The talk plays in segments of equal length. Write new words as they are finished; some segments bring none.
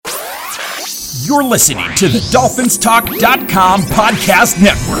You're listening to the DolphinsTalk.com podcast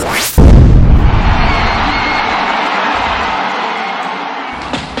network.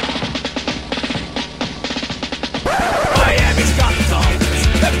 Miami's got the Dolphins,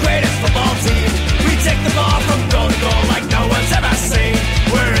 the greatest football team. We take the ball from goal to goal like no one's ever seen.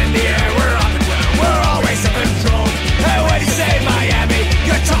 We're in the air, we're on the ground, we're always in control. Hey, when you say Miami,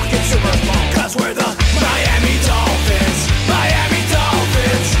 you're talking Super Bowl. Cause we're the Miami Dolphins, Miami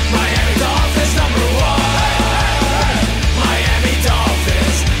Dolphins, Miami Dolphins number one. Miami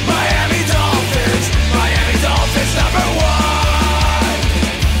Dolphins, Miami Dolphins, Miami Dolphins number one.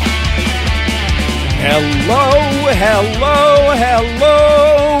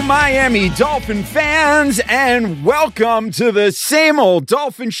 Hello, Miami Dolphin fans, and welcome to the Same Old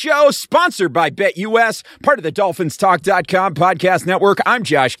Dolphin Show, sponsored by BetUS, part of the DolphinsTalk.com podcast network. I'm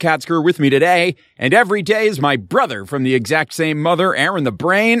Josh Katzker. With me today, and every day, is my brother from the exact same mother, Aaron the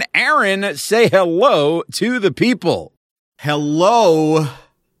Brain. Aaron, say hello to the people. Hello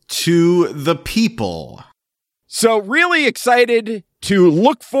to the people. So really excited to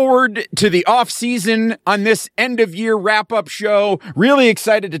look forward to the offseason on this end-of-year wrap-up show. Really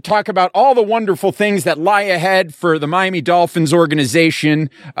excited to talk about all the wonderful things that lie ahead for the Miami Dolphins organization,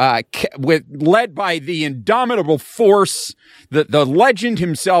 led by the indomitable force, the legend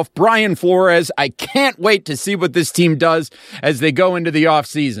himself, Brian Flores. I can't wait to see what this team does as they go into the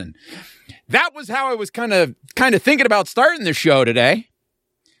offseason. That was how I was kind of thinking about starting the show today.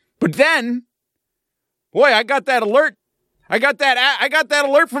 But then, boy, I got that alert. I got that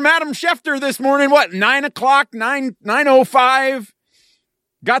alert from Adam Schefter this morning. 9 o'clock, 9:05.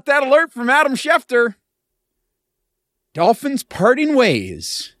 Got that alert from Adam Schefter. Dolphins parting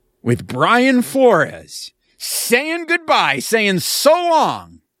ways with Brian Flores. Saying goodbye, saying so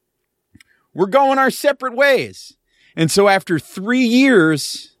long. We're going our separate ways. And so after 3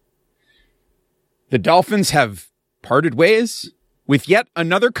 years, the Dolphins have parted ways with yet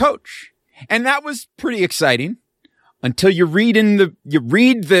another coach. And that was pretty exciting. Until you read the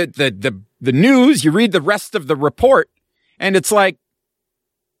news, you read the rest of the report, and it's like,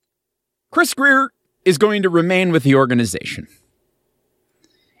 Chris Grier is going to remain with the organization.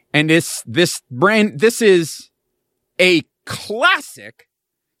 And this is a classic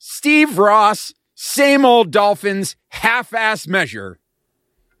Steve Ross, same old Dolphins, half-ass measure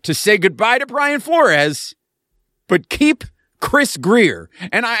to say goodbye to Brian Flores, but keep Chris Grier.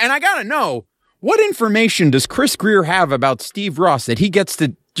 And I gotta know, what information does Chris Grier have about Steve Ross that he gets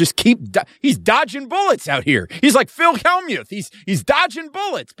to just keep? He's dodging bullets out here. He's like Phil Hellmuth. He's dodging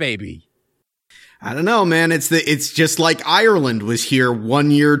bullets, baby. I don't know, man. It's just like Ireland was here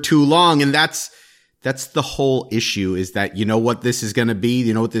 1 year too long, and that's the whole issue. Is that, you know what this is going to be?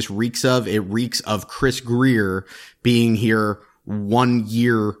 You know what this reeks of? It reeks of Chris Grier being here 1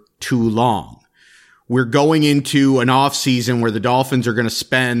 year too long. We're going into an offseason where the Dolphins are going to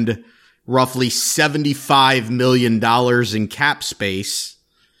spend roughly $75 million in cap space,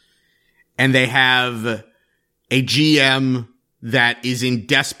 and they have a GM that is in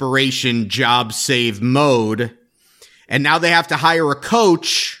desperation job save mode, and now they have to hire a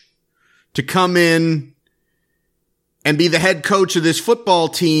coach to come in and be the head coach of this football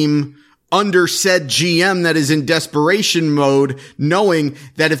team under said GM that is in desperation mode, knowing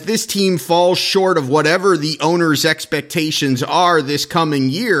that if this team falls short of whatever the owner's expectations are this coming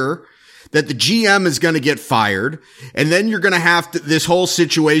year, that the GM is going to get fired, and then you're going to have this whole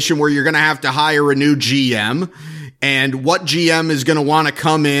situation where you're going to have to hire a new GM, and what GM is going to want to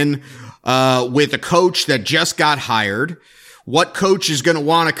come in with a coach that just got hired? What coach is going to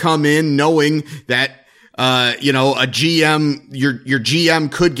want to come in knowing that a GM, your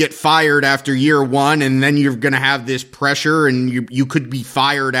GM could get fired after year one, and then you're going to have this pressure, and you could be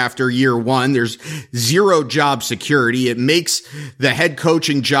fired after year one. There's zero job security. It makes the head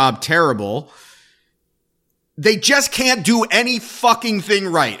coaching job terrible. They just can't do any fucking thing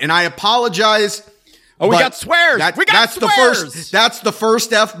right. And I apologize. Oh, we got swears. That's the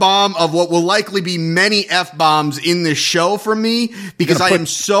first F-bomb of what will likely be many F-bombs in this show from me, because I am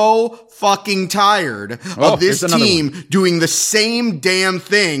so fucking tired of this team doing the same damn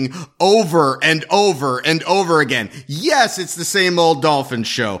thing over and over and over again. Yes, it's the Same Old Dolphins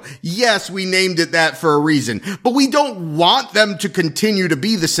Show. Yes, we named it that for a reason, but we don't want them to continue to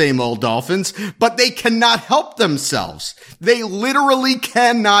be the same old Dolphins, but they cannot help themselves. They literally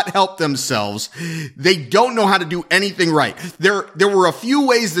cannot help themselves. They don't know how to do anything right. There were a few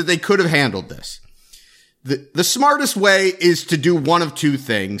ways that they could have handled this. The smartest way is to do one of two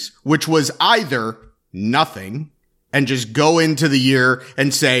things, which was either nothing, and just go into the year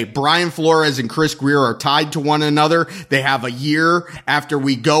and say Brian Flores and Chris Grier are tied to one another. They have a year after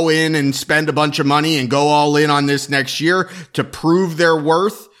we go in and spend a bunch of money and go all in on this next year to prove their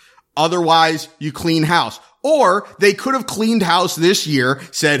worth. Otherwise, you clean house. Or they could have cleaned house this year,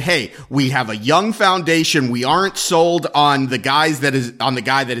 said, hey, we have a young foundation. We aren't sold on the guy that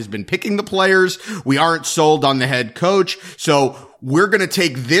has been picking the players. We aren't sold on the head coach. So we're going to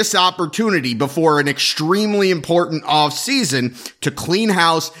take this opportunity before an extremely important offseason to clean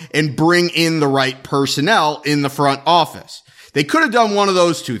house and bring in the right personnel in the front office. They could have done one of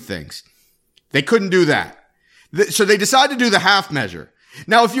those two things. They couldn't do that. So they decided to do the half measure.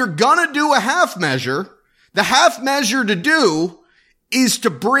 Now, if you're going to do a half measure, the half measure to do is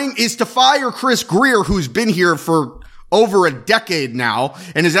to fire Chris Grier, who's been here for over a decade now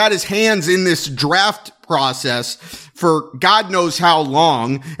and has had his hands in this draft process for God knows how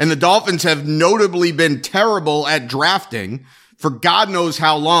long. And the Dolphins have notably been terrible at drafting for God knows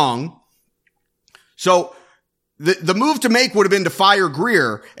how long. So the move to make would have been to fire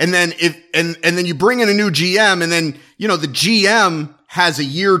Grier. And then then you bring in a new GM, and then, the GM has a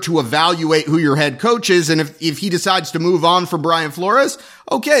year to evaluate who your head coach is. And if he decides to move on for Brian Flores,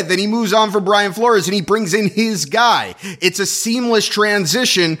 okay, then he moves on for Brian Flores and he brings in his guy. It's a seamless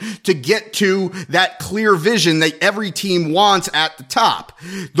transition to get to that clear vision that every team wants at the top.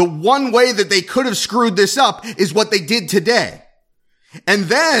 The one way that they could have screwed this up is what they did today. And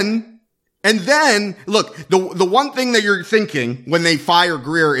then look, the one thing that you're thinking when they fire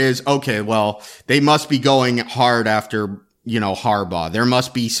Grier is, okay, well, they must be going hard after Harbaugh. There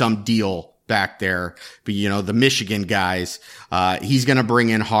must be some deal back there. But, the Michigan guys, he's going to bring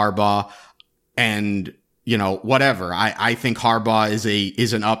in Harbaugh and, whatever. I think Harbaugh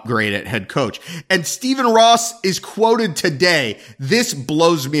is an upgrade at head coach. And Stephen Ross is quoted today. This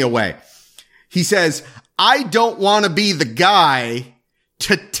blows me away. He says, I don't want to be the guy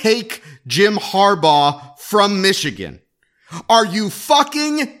to take Jim Harbaugh from Michigan. Are you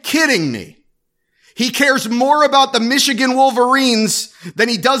fucking kidding me? He cares more about the Michigan Wolverines than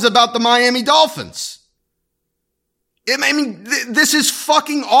he does about the Miami Dolphins. This is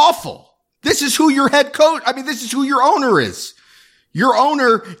fucking awful. This is who your head coach, this is who your owner is. Your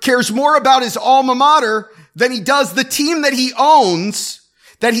owner cares more about his alma mater than he does the team that he owns,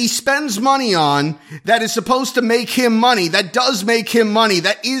 that he spends money on, that is supposed to make him money, that does make him money,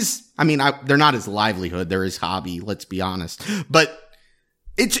 that is, they're not his livelihood, they're his hobby, let's be honest. But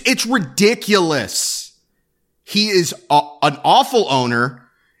it's ridiculous. He is an awful owner,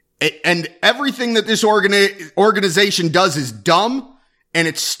 and everything that this organization does is dumb, and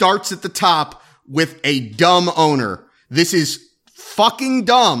it starts at the top with a dumb owner. This is fucking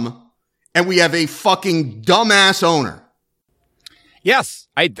dumb, and we have a fucking dumbass owner. Yes,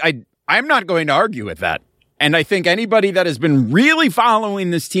 I'm not going to argue with that. And I think anybody that has been really following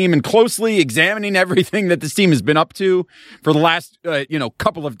this team and closely examining everything that this team has been up to for the last,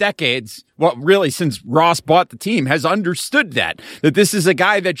 couple of decades, well, really since Ross bought the team, has understood that this is a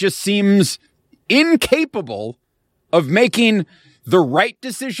guy that just seems incapable of making the right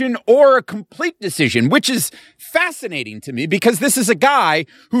decision or a complete decision, which is fascinating to me because this is a guy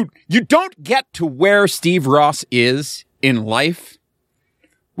who you don't get to where Steve Ross is in life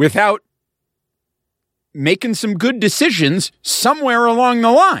without making some good decisions somewhere along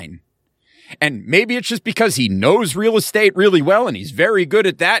the line. And maybe it's just because he knows real estate really well and he's very good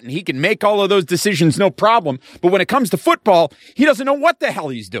at that and he can make all of those decisions no problem. But when it comes to football, he doesn't know what the hell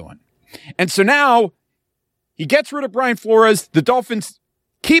he's doing. And so now he gets rid of Brian Flores. The Dolphins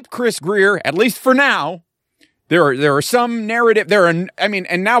keep Chris Grier, at least for now. There are some narrative and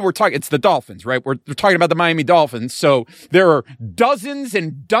now we're talking, it's the Dolphins, right? We're talking about the Miami Dolphins. So there are dozens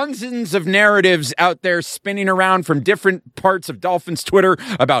and dozens of narratives out there spinning around from different parts of Dolphins Twitter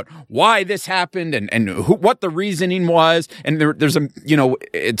about why this happened and what the reasoning was. And there's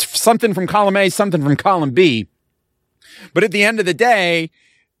it's something from column A, something from column B. But at the end of the day,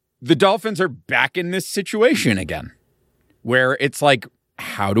 the Dolphins are back in this situation again, where it's like,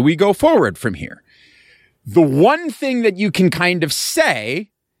 how do we go forward from here? The one thing that you can kind of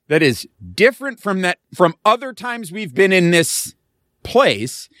say that is different from other times we've been in this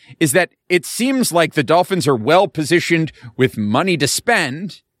place is that it seems like the Dolphins are well positioned with money to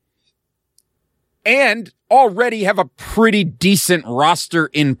spend and already have a pretty decent roster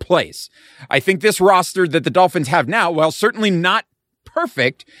in place. I think this roster that the Dolphins have now, while certainly not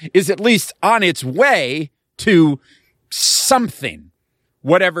perfect, is at least on its way to something.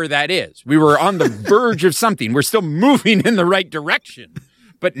 Whatever that is. We were on the verge of something. We're still moving in the right direction.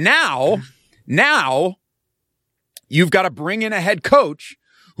 But now you've got to bring in a head coach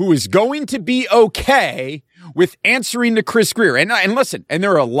who is going to be okay with answering to Chris Grier. And listen, and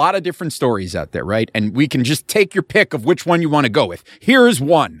there are a lot of different stories out there, right? And we can just take your pick of which one you want to go with. Here's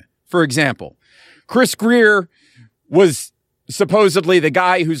one, for example. Chris Grier was supposedly the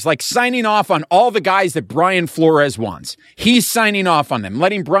guy who's like signing off on all the guys that Brian Flores wants. He's signing off on them,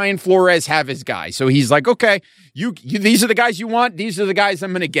 letting Brian Flores have his guy. So he's like, okay, you these are the guys you want. These are the guys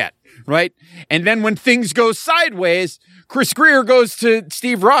I'm going to get, right? And then when things go sideways, Chris Grier goes to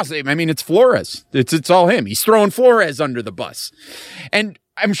Steve Ross. I mean, it's Flores. It's all him. He's throwing Flores under the bus. And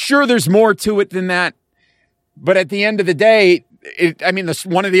I'm sure there's more to it than that. But at the end of the day,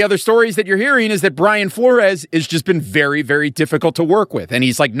 one of the other stories that you're hearing is that Brian Flores has just been very, very difficult to work with. And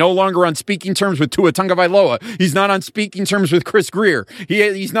he's like no longer on speaking terms with Tua Tagovailoa. He's not on speaking terms with Chris Grier.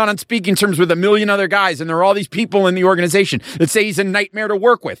 He's not on speaking terms with a million other guys. And there are all these people in the organization that say he's a nightmare to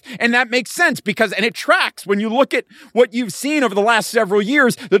work with. And that makes sense and it tracks when you look at what you've seen over the last several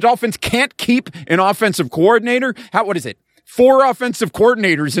years. The Dolphins can't keep an offensive coordinator. 4 offensive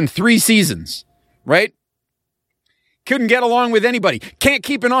coordinators in 3 seasons, right? Couldn't get along with anybody. Can't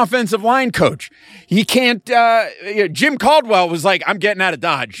keep an offensive line coach. He can't, Jim Caldwell was like, I'm getting out of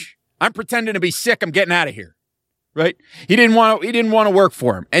Dodge. I'm pretending to be sick. I'm getting out of here. Right? He didn't want to work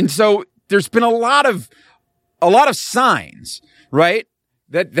for him. And so there's been a lot of signs, right?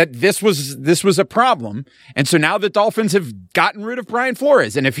 That this was a problem. And so now the Dolphins have gotten rid of Brian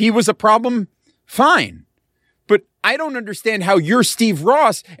Flores. And if he was a problem, fine. But I don't understand how you're Steve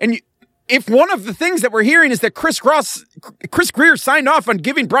Ross and if one of the things that we're hearing is that Chris Grier signed off on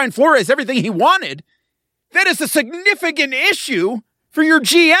giving Brian Flores everything he wanted, that is a significant issue for your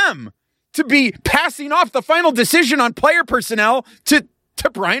GM to be passing off the final decision on player personnel to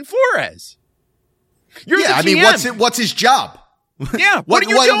Brian Flores. You're the GM. What's his job? Yeah. What are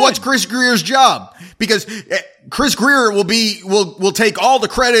you doing? What's Chris Grier's job? Because Chris Grier will take all the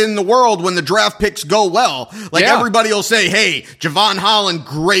credit in the world when the draft picks go well. Everybody will say, hey, Javon Holland,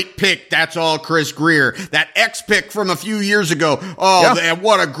 great pick. That's all Chris Grier. That X pick from a few years ago. Oh, man,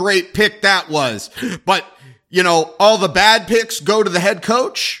 what a great pick that was. But, all the bad picks go to the head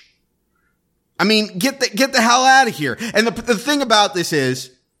coach. I mean, get the hell out of here. And the thing about this is,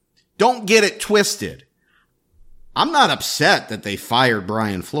 don't get it twisted. I'm not upset that they fired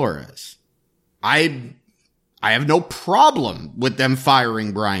Brian Flores. I have no problem with them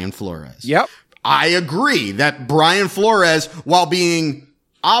firing Brian Flores. Yep. I agree that Brian Flores, while being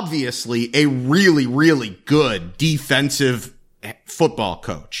obviously a really, really good defensive football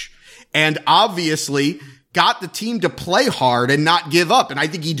coach, and obviously got the team to play hard and not give up. And I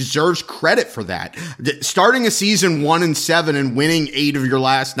think he deserves credit for that. Starting a season 1-7 and winning 8 of your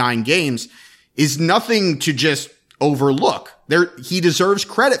last 9 games is nothing to just overlook. He deserves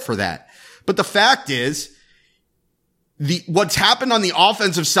credit for that. But the fact is, what's happened on the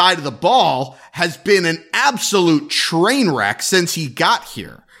offensive side of the ball has been an absolute train wreck since he got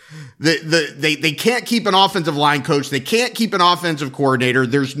here. They can't keep an offensive line coach. They can't keep an offensive coordinator.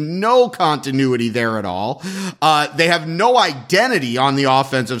 There's no continuity there at all. They have no identity on the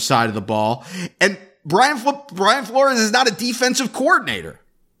offensive side of the ball. And Brian Flores is not a defensive coordinator.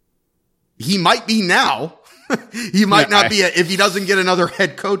 He might be now. He might not be if he doesn't get another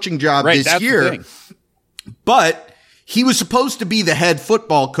head coaching job this year. But he was supposed to be the head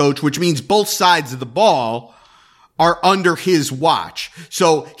football coach, which means both sides of the ball are under his watch.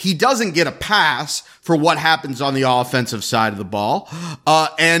 So he doesn't get a pass for what happens on the offensive side of the ball.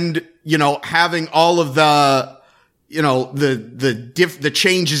 And having all of the the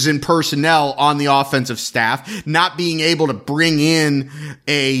changes in personnel on the offensive staff, not being able to bring in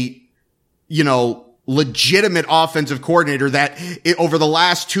a, legitimate offensive coordinator that over the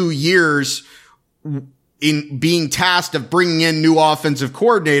last 2 years in being tasked of bringing in new offensive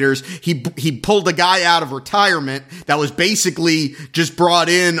coordinators, he pulled a guy out of retirement that was basically just brought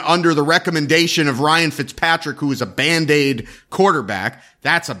in under the recommendation of Ryan Fitzpatrick, who is a Band-Aid quarterback.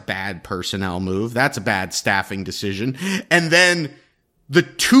 That's a bad personnel move. That's a bad staffing decision. And then the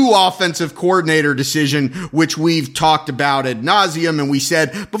 2 offensive coordinator decision, which we've talked about ad nauseum, and we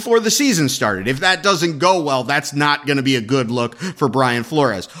said before the season started, if that doesn't go well, that's not going to be a good look for Brian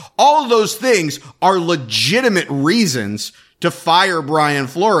Flores. All of those things are legitimate reasons to fire Brian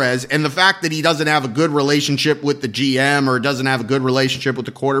Flores, and the fact that he doesn't have a good relationship with the GM or doesn't have a good relationship with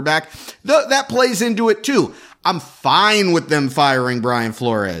the quarterback, that plays into it too. I'm fine with them firing Brian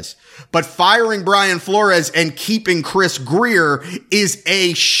Flores. But firing Brian Flores and keeping Chris Grier is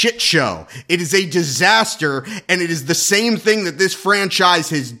a shit show. It is a disaster, and it is the same thing that this franchise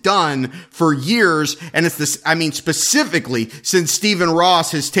has done for years. And it's this, I mean, specifically since Stephen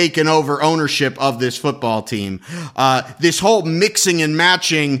Ross has taken over ownership of this football team. This whole mixing and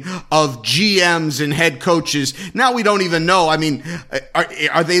matching of GMs and head coaches. Now we don't even know. I mean,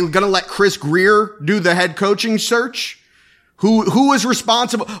 are they going to let Chris Grier do the head coaching search? Who is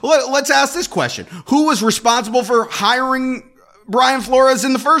responsible? Let's ask this question. Who was responsible for hiring Brian Flores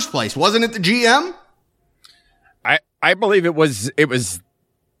in the first place? Wasn't it the GM? I believe it was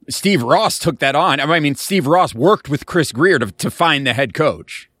Steve Ross took that on. I mean, Steve Ross worked with Chris Grier to find the head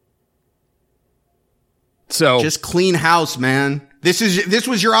coach. So just clean house, man. This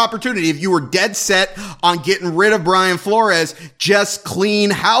was your opportunity. If you were dead set on getting rid of Brian Flores, just clean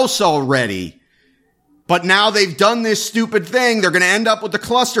house already. But now they've done this stupid thing. They're going to end up with the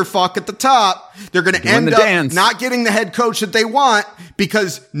clusterfuck at the top. They're going to end up not getting the head coach that they want,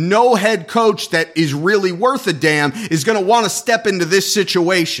 because no head coach that is really worth a damn is going to want to step into this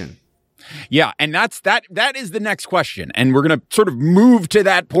situation. Yeah, and that is the next question. And we're going to sort of move to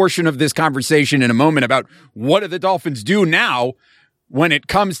that portion of this conversation in a moment about what do the Dolphins do now when it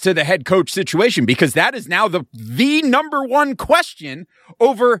comes to the head coach situation, because that is now the number one question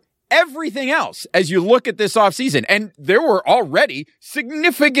over everything else as you look at this offseason. And there were already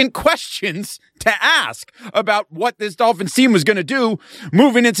significant questions to ask about what this Dolphins team was going to do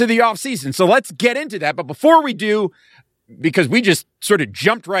moving into the offseason. So let's get into that. But before we do, because we just sort of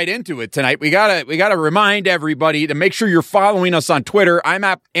jumped right into it tonight, we gotta remind everybody to make sure you're following us on Twitter. I'm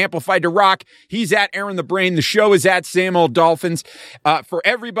at Amplified to Rock. He's at Aaron the Brain. The show is at Same Old Dolphins. For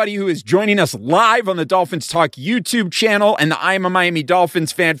everybody who is joining us live on the Dolphins Talk YouTube channel and the I'm a Miami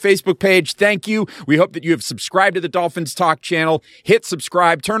Dolphins fan Facebook page, thank you. We hope that you have subscribed to the Dolphins Talk channel. Hit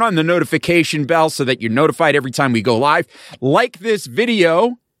subscribe, turn on the notification bell so that you're notified every time we go live. Like this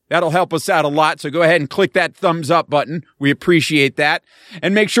video. That'll help us out a lot. So go ahead and click that thumbs up button. We appreciate that.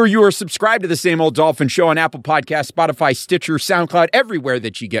 And make sure you are subscribed to the Same Old Dolphin Show on Apple Podcasts, Spotify, Stitcher, SoundCloud, everywhere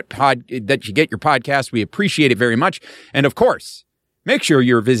that you get your podcast. We appreciate it very much. And of course, make sure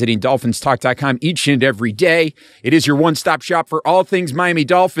you're visiting DolphinsTalk.com each and every day. It is your one-stop shop for all things Miami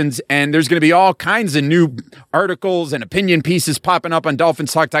Dolphins, and there's going to be all kinds of new articles and opinion pieces popping up on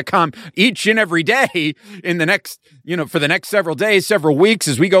DolphinsTalk.com each and every day in the next, for the next several days, several weeks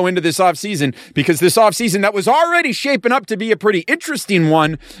as we go into this offseason, because this offseason that was already shaping up to be a pretty interesting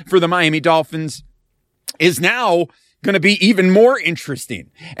one for the Miami Dolphins is now going to be even more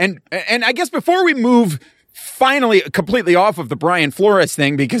interesting. And I guess before we move finally completely off of the Brian Flores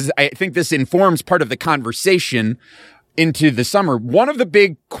thing, because I think this informs part of the conversation into the summer. One of the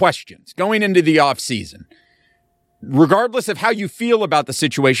big questions going into the offseason, regardless of how you feel about the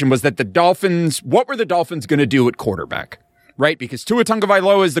situation, was that what were the Dolphins going to do at quarterback? Right? Because Tua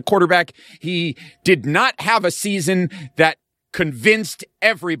Tagovailoa is the quarterback. He did not have a season that convinced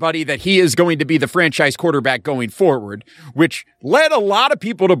everybody that he is going to be the franchise quarterback going forward, which led a lot of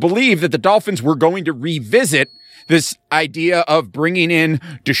people to believe that the Dolphins were going to revisit this idea of bringing in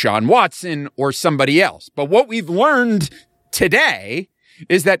Deshaun Watson or somebody else. But what we've learned today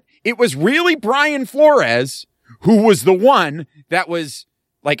is that it was really Brian Flores who was the one that was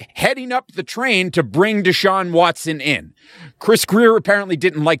like heading up the train to bring Deshaun Watson in. Chris Grier apparently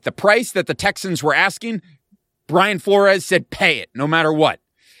didn't like the price that the Texans were asking. Brian Flores said, pay it, no matter what.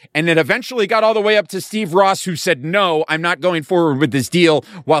 And it eventually got all the way up to Steve Ross, who said, no, I'm not going forward with this deal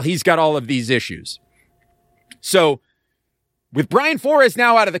while he's got all of these issues. So with Brian Flores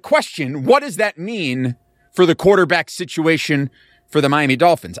now out of the question, what does that mean for the quarterback situation for the Miami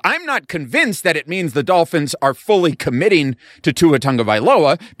Dolphins? I'm not convinced that it means the Dolphins are fully committing to Tua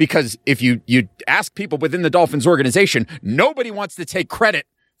Tagovailoa, because if you ask people within the Dolphins organization, nobody wants to take credit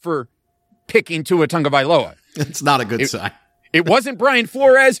for picking Tua Tagovailoa. It's not a good sign. It wasn't Brian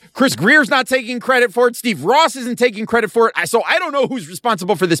Flores. Chris Grier's not taking credit for it. Steve Ross isn't taking credit for it. So I don't know who's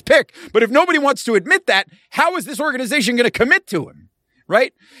responsible for this pick. But if nobody wants to admit that, how is this organization going to commit to him?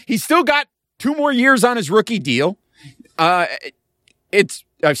 Right? He's still got 2 more years on his rookie deal. 3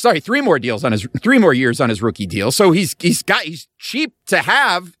 more years on his rookie deal. So he's cheap to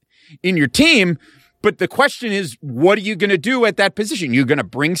have in your team. But the question is, what are you going to do at that position? You're going to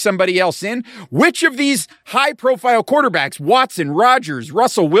bring somebody else in? Which of these high-profile quarterbacks, Watson, Rodgers,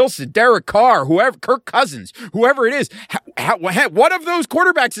 Russell Wilson, Derek Carr, whoever, Kirk Cousins, whoever it is, what of those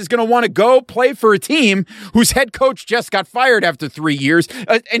quarterbacks is going to want to go play for a team whose head coach just got fired after 3 years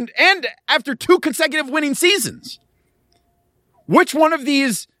and after 2 consecutive winning seasons? Which one of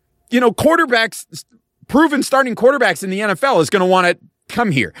these, quarterbacks proven starting quarterbacks in the NFL is going to want to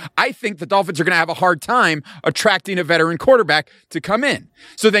come here. I think the Dolphins are going to have a hard time attracting a veteran quarterback to come in.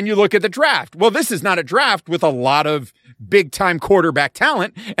 So then you look at the draft. Well, this is not a draft with a lot of big time quarterback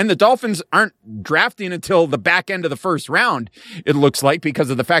talent, and the Dolphins aren't drafting until the back end of the first round, it looks like, because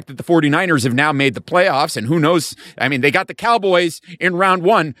of the fact that the 49ers have now made the playoffs, and who knows, I mean, they got the Cowboys in round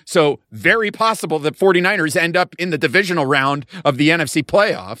 1, so very possible that 49ers end up in the divisional round of the NFC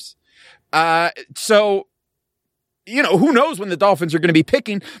playoffs. So, you know, who knows when the Dolphins are going to be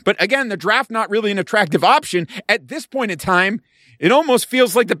picking, but again, the draft not really an attractive option. At this point in time, it almost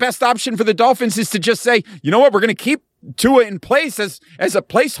feels like the best option for the Dolphins is to just say, you know what, we're going to keep Tua in place as a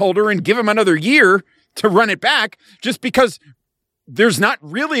placeholder and give him another year to run it back, just because there's not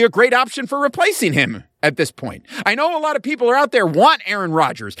really a great option for replacing him at this point. I know a lot of people are out there want Aaron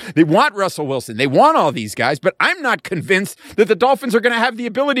Rodgers. They want Russell Wilson. They want all these guys, but I'm not convinced that the Dolphins are going to have the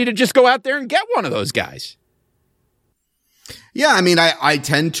ability to just go out there and get one of those guys. Yeah, I mean, I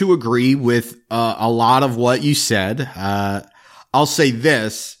tend to agree with a lot of what you said. I'll say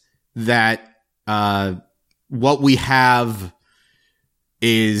this, that what we have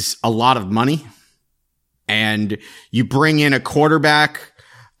is a lot of money, and you bring in a quarterback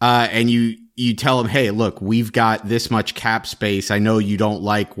and you tell him, hey, look, we've got this much cap space. I know you don't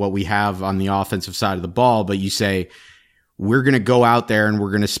like what we have on the offensive side of the ball, but you say, we're going to go out there and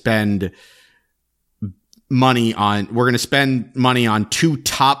we're going to spend money on 2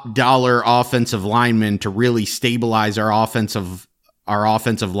 top dollar offensive linemen to really stabilize our offensive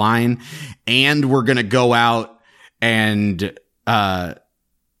line. And we're going to go out and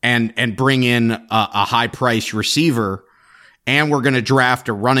bring in a high price receiver, and we're going to draft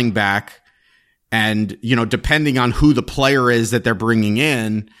a running back. And, you know, depending on who the player is that they're bringing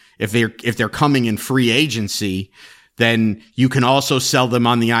in, if they're coming in free agency, then you can also sell them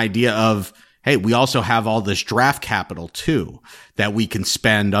on the idea of, hey, we also have all this draft capital too that we can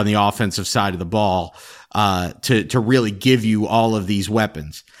spend on the offensive side of the ball to really give you all of these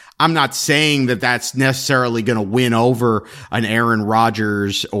weapons. I'm not saying that that's necessarily going to win over an Aaron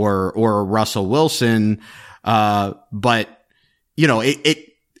Rodgers or a Russell Wilson, but you know,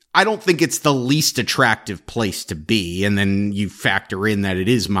 I don't think it's the least attractive place to be. And then you factor in that it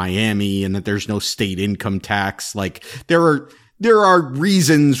is Miami and that there's no state income tax. Like there are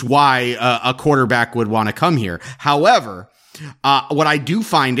reasons why a quarterback would want to come here. However, what I do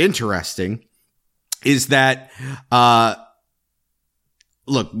find interesting is that,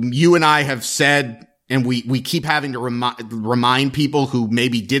 look, you and I have said, and we keep having to remind people who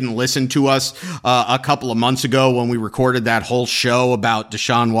maybe didn't listen to us a couple of months ago when we recorded that whole show about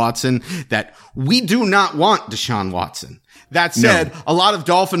Deshaun Watson, that we do not want Deshaun Watson. That said, a lot of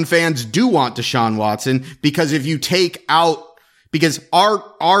Dolphin fans do want Deshaun Watson, because if you take out, because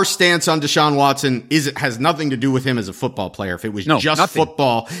our stance on Deshaun Watson has nothing to do with him as a football player. If it was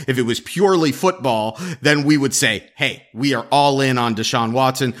football, if it was purely football, then we would say, hey, we are all in on Deshaun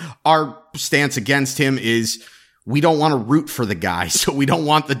Watson. Our stance against him is we don't want to root for the guy. So we don't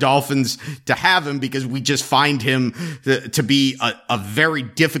want the Dolphins to have him, because we just find him to be a very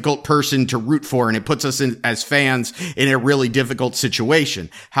difficult person to root for. And it puts us as fans in a really difficult situation.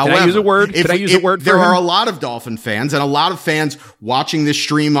 However, Can I use a word? There are a lot of Dolphin fans and a lot of fans watching this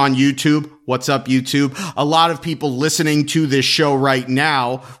stream on YouTube. What's up, YouTube? A lot of people listening to this show right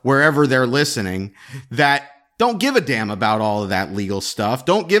now, wherever they're listening, that don't give a damn about all of that legal stuff.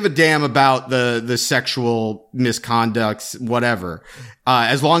 Don't give a damn about the sexual misconducts, whatever.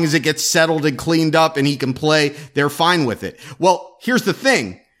 As long as it gets settled and cleaned up and he can play, they're fine with it. Well, here's the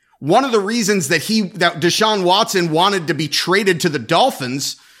thing. One of the reasons that Deshaun Watson wanted to be traded to the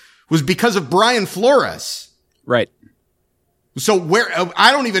Dolphins was because of Brian Flores. Right. So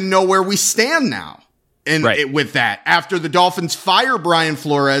I don't even know where we stand now. With that, after the Dolphins fire Brian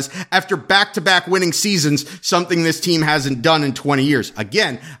Flores after back-to-back winning seasons, something this team hasn't done in 20 years.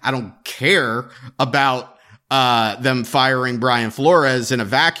 Again, I don't care about them firing Brian Flores in a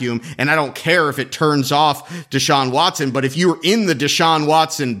vacuum, and I don't care if it turns off Deshaun Watson. But if you're in the Deshaun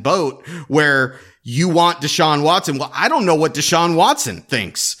Watson boat where you want Deshaun Watson, well, I don't know what Deshaun Watson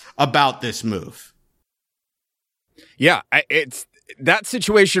thinks about this move. Yeah, that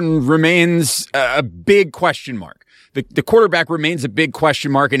situation remains a big question mark. The quarterback remains a big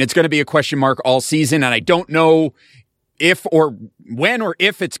question mark, and it's going to be a question mark all season. And I don't know if or when or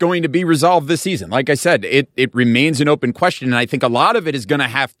if it's going to be resolved this season. Like I said, it remains an open question. And I think a lot of it is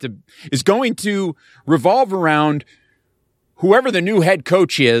going to revolve around whoever the new head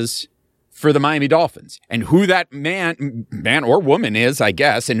coach is, for the Miami Dolphins, and who that man or woman is, I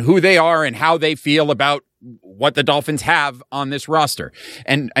guess, and who they are and how they feel about what the Dolphins have on this roster.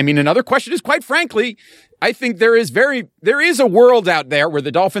 And I mean, another question is, quite frankly, I think there is a world out there where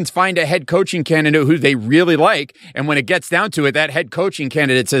the Dolphins find a head coaching candidate who they really like. And when it gets down to it, that head coaching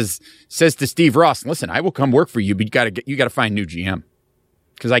candidate says to Steve Ross, listen, I will come work for you, but you got to find a new GM,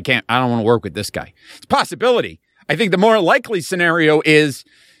 because I don't want to work with this guy. It's a possibility. I think the more likely scenario is,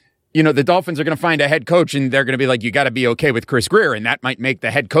 the Dolphins are going to find a head coach and they're going to be like, you got to be okay with Chris Grier. And that might make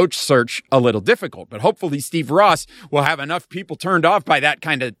the head coach search a little difficult. But hopefully Steve Ross will have enough people turned off by that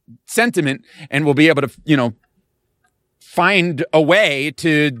kind of sentiment and will be able to, find a way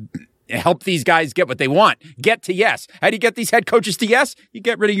to help these guys get what they want. Get to yes. How do you get these head coaches to yes? You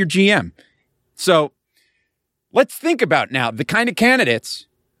get rid of your GM. So let's think about now the kind of candidates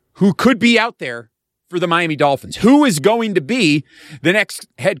who could be out there for the Miami Dolphins. Who is going to be the next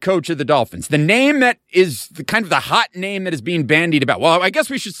head coach of the Dolphins? The name that is kind of the hot name that is being bandied about. Well, I guess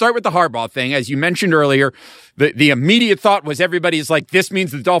we should start with the Harbaugh thing. As you mentioned earlier, the immediate thought was everybody's like, this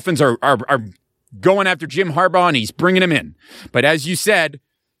means the Dolphins are going after Jim Harbaugh and he's bringing him in. But as you said,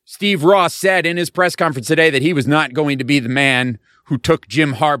 Steve Ross said in his press conference today that he was not going to be the man who took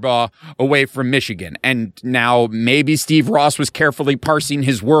Jim Harbaugh away from Michigan. And now maybe Steve Ross was carefully parsing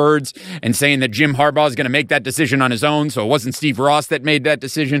his words and saying that Jim Harbaugh is going to make that decision on his own. So it wasn't Steve Ross that made that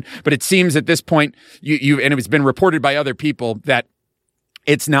decision. But it seems at this point, and it's been reported by other people that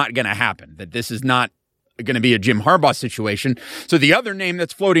it's not going to happen, that this is not going to be a Jim Harbaugh situation. So the other name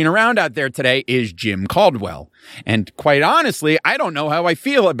that's floating around out there today is Jim Caldwell. And quite honestly, I don't know how I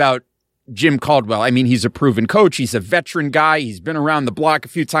feel about Jim Caldwell. I mean, he's a proven coach. He's a veteran guy. He's been around the block a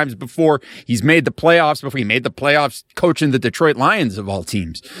few times before. He's made the playoffs before. He made the playoffs coaching the Detroit Lions of all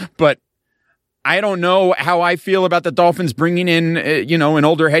teams. But I don't know how I feel about the Dolphins bringing in, an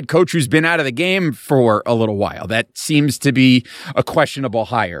older head coach who's been out of the game for a little while. That seems to be a questionable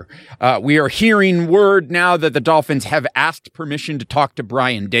hire. We are hearing word now that the Dolphins have asked permission to talk to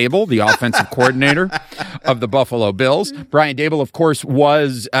Brian Daboll, the offensive coordinator of the Buffalo Bills. Brian Daboll, of course,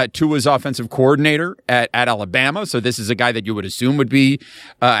 was Tua's offensive coordinator at Alabama. So this is a guy that you would assume would be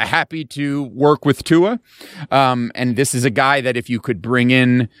happy to work with Tua. And this is a guy that if you could bring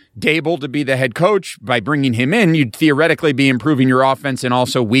in Daboll to be the head coach, by bringing him in, you'd theoretically be improving your offense and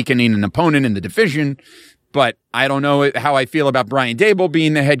also weakening an opponent in the division. But I don't know how I feel about Brian Daboll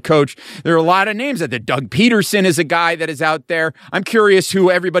being the head coach. There are a lot of names out there. Doug Peterson is a guy that is out there. I'm curious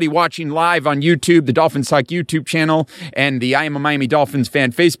who everybody watching live on YouTube, the Dolphins Talk YouTube channel, and the I Am a Miami Dolphins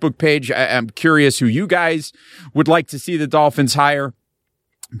fan Facebook page. I'm curious who you guys would like to see the Dolphins hire.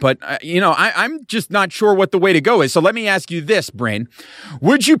 But, I'm just not sure what the way to go is. So let me ask you this, Brain.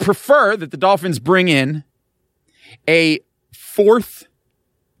 Would you prefer that the Dolphins bring in a fourth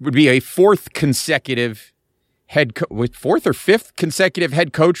consecutive fourth or fifth consecutive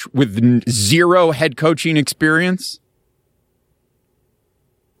head coach with zero head coaching experience?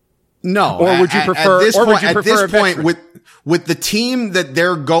 No. Or would you prefer, at this point, with the team that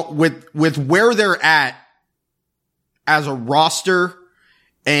they're with where they're at as a roster,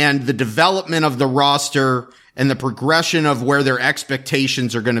 and the development of the roster and the progression of where their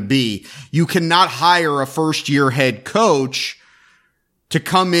expectations are going to be, you cannot hire a first-year head coach to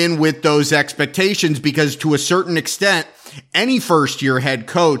come in with those expectations, because to a certain extent, any first-year head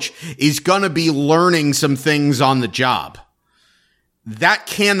coach is going to be learning some things on the job. That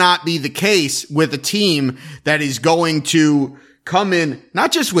cannot be the case with a team that is going to come in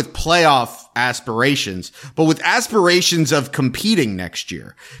not just with playoff aspirations, but with aspirations of competing next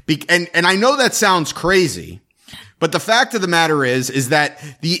year. And I know that sounds crazy, but the fact of the matter is that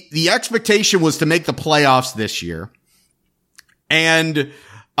the expectation was to make the playoffs this year. And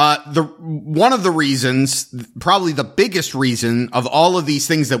one of the reasons, probably the biggest reason of all of these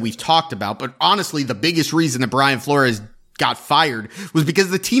things that we've talked about, but honestly, the biggest reason that Brian Flores got fired was because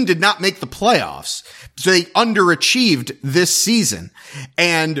the team did not make the playoffs. So they underachieved this season.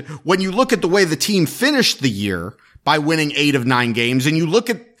 And when you look at the way the team finished the year by winning 8 of 9 games, and you look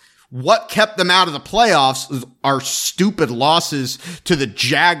at what kept them out of the playoffs are stupid losses to the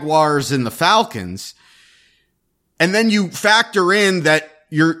Jaguars and the Falcons. And then you factor in that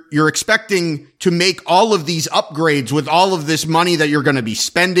you're expecting to make all of these upgrades with all of this money that you're going to be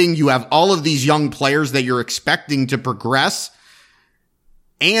spending. You have all of these young players that you're expecting to progress,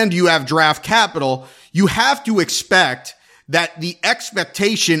 and you have draft capital. You have to expect that the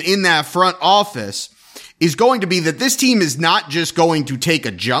expectation in that front office is going to be that this team is not just going to take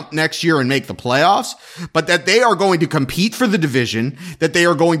a jump next year and make the playoffs, but that they are going to compete for the division, that they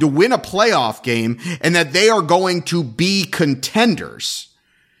are going to win a playoff game, and that they are going to be contenders.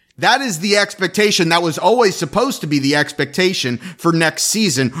 That is the expectation. That was always supposed to be the expectation for next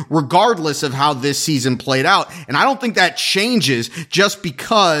season, regardless of how this season played out. And I don't think that changes just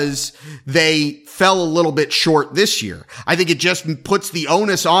because they fell a little bit short this year. I think it just puts the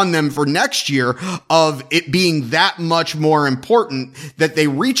onus on them for next year of it being that much more important that they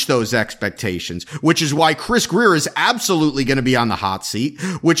reach those expectations, which is why Chris Grier is absolutely going to be on the hot seat,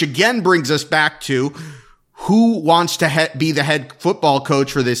 which again brings us back to who wants to be the head football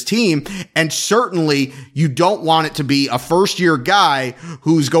coach for this team. And certainly you don't want it to be a first year guy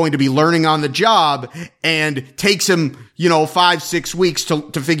who's going to be learning on the job and takes him, 5-6 weeks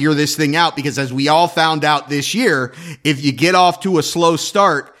to figure this thing out. Because as we all found out this year, if you get off to a slow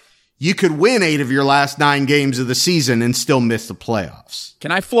start, you could win 8 of your last 9 games of the season and still miss the playoffs.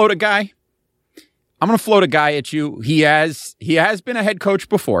 Can I float a guy? I'm going to float a guy at you. He has been a head coach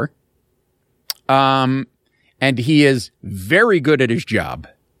before. And he is very good at his job.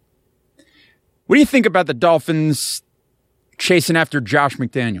 What do you think about the Dolphins chasing after Josh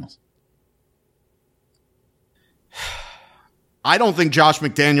McDaniels? I don't think Josh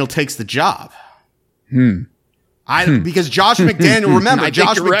McDaniel takes the job. Because Josh McDaniel, remember,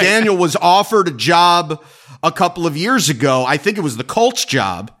 Josh McDaniel was offered a job a couple of years ago. I think it was the Colts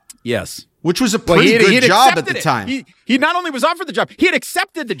job. Yes. Which was a pretty good job at the time. He not only was offered the job, he had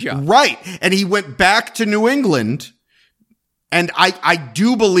accepted the job. Right. And he went back to New England. And I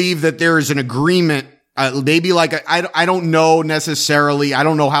do believe that there is an agreement, maybe I don't know necessarily. I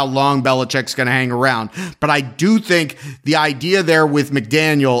don't know how long Belichick's going to hang around. But I do think the idea there with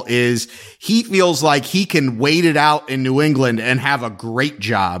McDaniel is he feels like he can wait it out in New England and have a great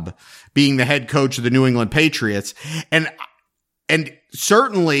job being the head coach of the New England Patriots. And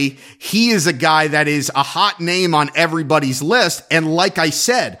certainly he is a guy that is a hot name on everybody's list. And like I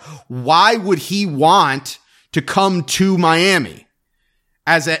said, why would he want to come to Miami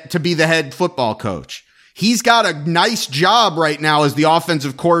to be the head football coach? He's got a nice job right now as the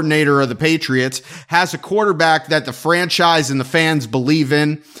offensive coordinator of the Patriots, has a quarterback that the franchise and the fans believe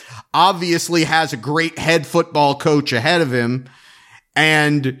in, obviously has a great head football coach ahead of him.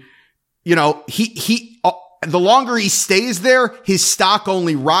 And, the longer he stays there, his stock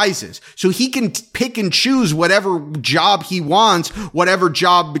only rises. So he can pick and choose whatever job he wants, whatever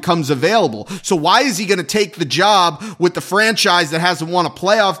job becomes available. So why is he going to take the job with the franchise that hasn't won a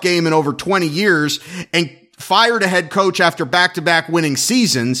playoff game in over 20 years and fired a head coach after back-to-back winning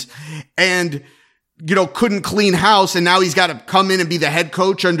seasons and, couldn't clean house, and now he's got to come in and be the head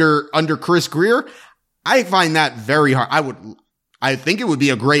coach under Chris Grier? I find that very hard. I think it would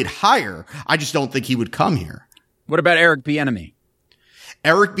be a great hire. I just don't think he would come here. What about Eric Bieniemy?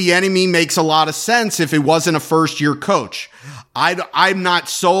 Eric Bieniemy makes a lot of sense if it wasn't a first-year coach. I'm not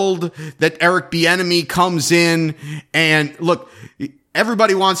sold that Eric Bieniemy comes in and look.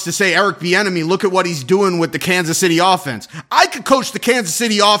 Everybody wants to say Eric Bieniemy, look at what he's doing with the Kansas City offense. I could coach the Kansas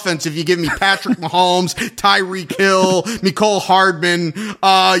City offense if you give me Patrick Mahomes, Tyreek Hill, Mecole Hardman,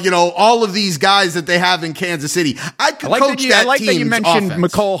 all of these guys that they have in Kansas City. I could coach that team's offense. I like that you mentioned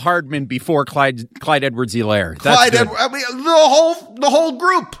Mecole Hardman before Clyde Edwards-Helaire. The whole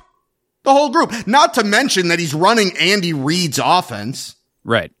group. The whole group. Not to mention that he's running Andy Reid's offense.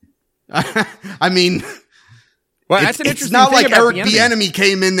 Right. I mean... Well, that's an interesting it's not thing like about Eric Bieniemy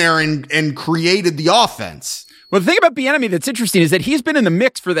came in there and created the offense. Well, the thing about Bieniemy that's interesting is that he's been in the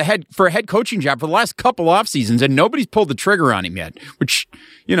mix for a head coaching job for the last couple off seasons, and nobody's pulled the trigger on him yet, which,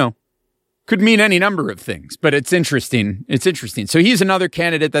 could mean any number of things, but it's interesting. It's interesting. So he's another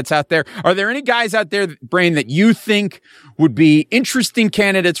candidate that's out there. Are there any guys out there, Brain, that you think would be interesting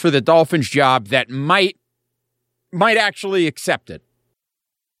candidates for the Dolphins job that might actually accept it?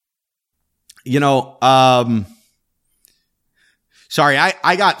 Sorry,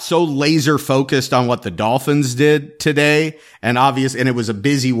 I got so laser focused on what the Dolphins did today, and it was a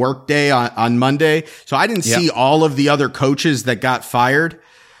busy work day on Monday, so I didn't see all of the other coaches that got fired.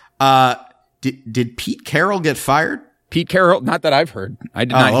 Did Pete Carroll get fired? Pete Carroll, not that I've heard. I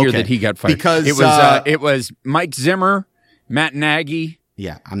did not hear that he got fired. Because it was Mike Zimmer, Matt Nagy.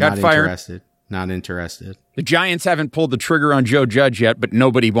 Yeah, I'm not interested. Not interested. The Giants haven't pulled the trigger on Joe Judge yet, but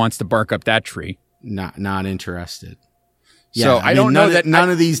nobody wants to bark up that tree. Not interested. Yeah, so I don't know that none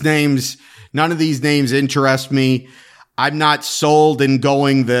of these names interest me. I'm not sold in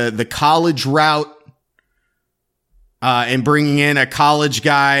going the college route and bringing in a college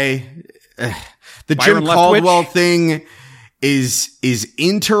guy. The Jim Caldwell thing is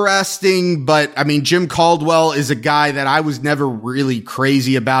interesting, but I mean, Jim Caldwell is a guy that I was never really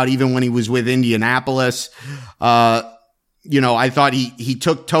crazy about, even when he was with Indianapolis. I thought he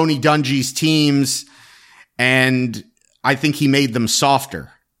took Tony Dungy's teams and I think he made them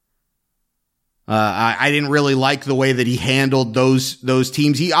softer. I didn't really like the way that he handled those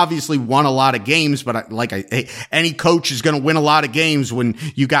teams. He obviously won a lot of games, but any coach is going to win a lot of games when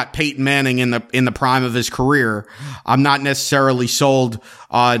you got Peyton Manning in the prime of his career. I'm not necessarily sold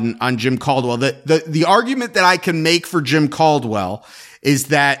on Jim Caldwell. The argument that I can make for Jim Caldwell is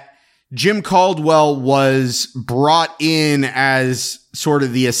that Jim Caldwell was brought in as sort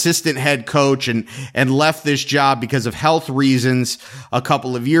of the assistant head coach and left this job because of health reasons a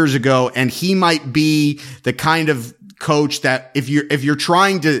couple of years ago. And he might be the kind of coach that if you're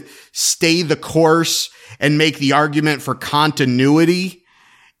trying to stay the course and make the argument for continuity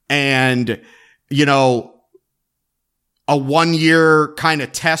and, you know, a 1 year kind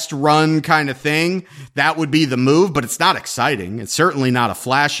of test run kind of thing, that would be the move, but it's not exciting. It's certainly not a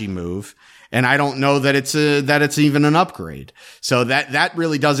flashy move. And I don't know that it's even an upgrade. So that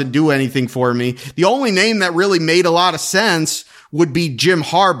really doesn't do anything for me. The only name that really made a lot of sense would be Jim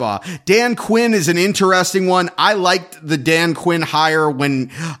Harbaugh. Dan Quinn is an interesting one. I liked the Dan Quinn hire when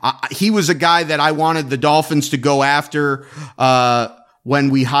he was a guy that I wanted the Dolphins to go after,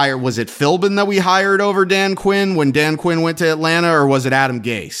 when we hired, was it Philbin that we hired over Dan Quinn when Dan Quinn went to Atlanta, or was it Adam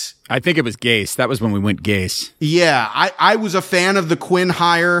Gase? I think it was Gase. That was when we went Gase. Yeah, I was a fan of the Quinn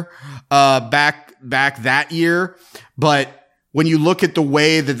hire back that year, but when you look at the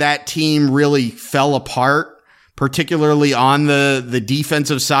way that team really fell apart, particularly on the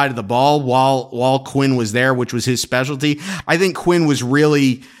defensive side of the ball while Quinn was there, which was his specialty, I think Quinn was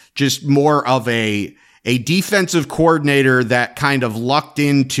really just more of a defensive coordinator that kind of lucked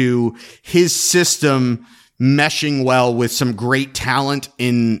into his system meshing well with some great talent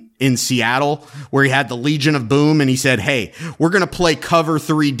in Seattle, where he had the Legion of Boom and he said, hey, we're going to play cover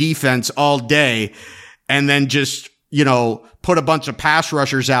 3 defense all day and then just, you know, put a bunch of pass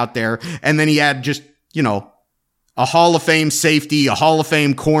rushers out there. And then he had just, you know, a Hall of Fame safety, a Hall of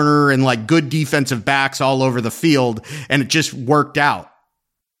Fame corner, and like good defensive backs all over the field. And it just worked out.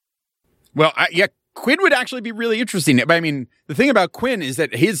 Well, yeah. Quinn would actually be really interesting. I mean, the thing about Quinn is that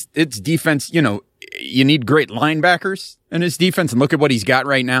its defense, you know, you need great linebackers in his defense, and look at what he's got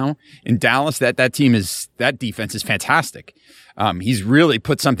right now in Dallas. That defense is fantastic. He's really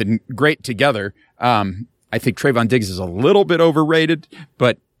put something great together. I think Trayvon Diggs is a little bit overrated,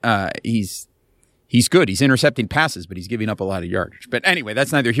 but he's good. He's intercepting passes, but he's giving up a lot of yardage. But anyway,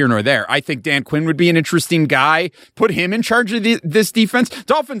 that's neither here nor there. I think Dan Quinn would be an interesting guy. Put him in charge of this defense.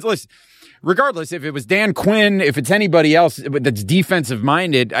 Dolphins, listen. Regardless, if it was Dan Quinn, if it's anybody else that's defensive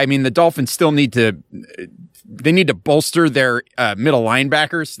minded, I mean, the Dolphins still need to bolster their middle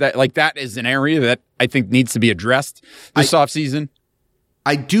linebackers. That is an area that I think needs to be addressed this offseason.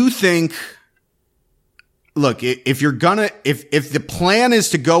 I do think, look, if the plan is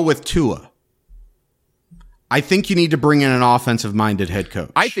to go with Tua, I think you need to bring in an offensive-minded head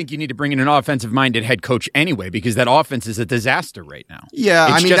coach. I think you need to bring in an offensive-minded head coach anyway, because that offense is a disaster right now. Yeah,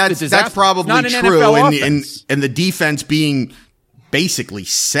 I mean, that's probably true. And the defense being basically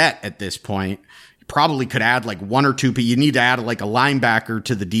set at this point, you probably could add like one or two. You need to add like a linebacker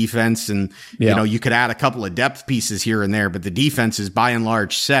to the defense, and you know, you could add a couple of depth pieces here and there. But the defense is by and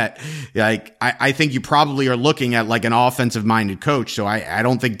large set. Like I think you probably are looking at like an offensive-minded coach. So I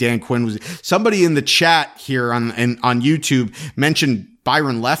don't think Dan Quinn was. Somebody in the chat here on YouTube mentioned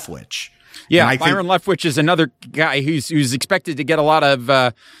Byron Leftwich. Yeah, Byron Leftwich is another guy who's expected to get a lot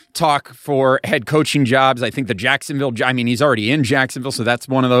of talk for head coaching jobs. I think the Jacksonville. I mean, he's already in Jacksonville, so that's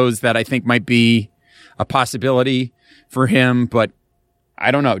one of those that I think might be a possibility for him. But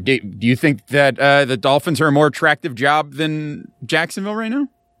I don't know. Do you think that the Dolphins are a more attractive job than Jacksonville right now?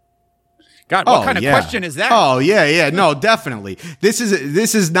 God, what kind of question is that? Oh, yeah. No, definitely. This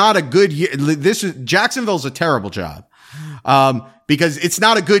is not a good year. Jacksonville's a terrible job. Because it's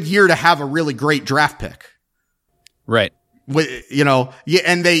not a good year to have a really great draft pick. Right. You know, yeah,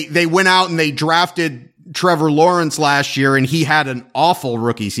 and they went out and they drafted Trevor Lawrence last year, and he had an awful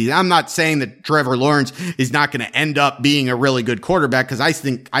rookie season. I'm not saying that Trevor Lawrence is not going to end up being a really good quarterback, because I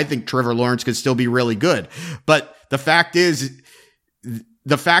think Trevor Lawrence could still be really good. But the fact is,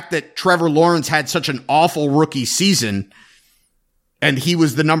 the fact that Trevor Lawrence had such an awful rookie season, and he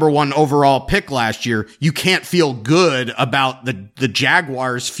was the number 1 overall pick last year, you can't feel good about the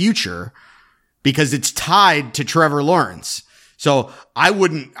Jaguars' future because it's tied to Trevor Lawrence. So I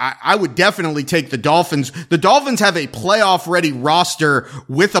would definitely take the Dolphins. The Dolphins have a playoff ready roster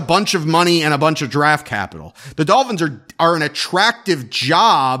with a bunch of money and a bunch of draft capital. The Dolphins are an attractive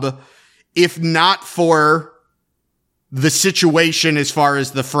job, if not for the situation as far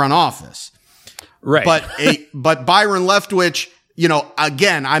as the front office. Right. But Byron Leftwich, you know,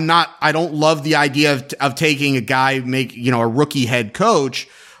 again, I don't love the idea of taking a guy, a rookie head coach,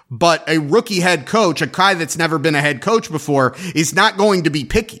 But a rookie head coach, a guy that's never been a head coach before, is not going to be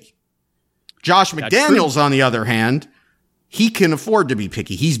picky. Josh McDaniels, on the other hand, he can afford to be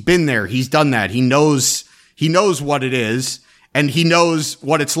picky. He's been there. He's done that. He knows what it is, and he knows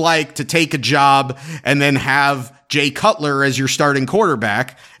what it's like to take a job and then have Jay Cutler as your starting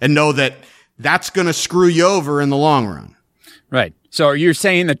quarterback and know that that's going to screw you over in the long run. Right. So are you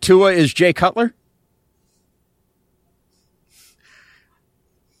saying that Tua is Jay Cutler?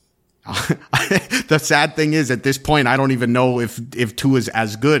 The sad thing is, at this point, I don't even know if Tua's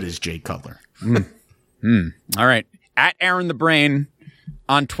as good as Jay Cutler. All right. At Aaron the Brain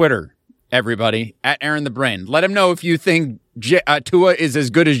on Twitter, everybody. At Aaron the Brain. Let him know if you think Tua is as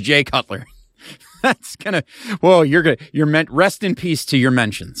good as Jay Cutler. That's gonna, well, you're meant, rest in peace to your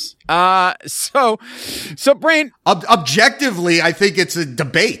mentions. So Brain. Objectively, I think it's a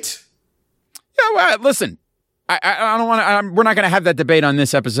debate. Yeah, well, listen. I don't want to, we're not going to have that debate on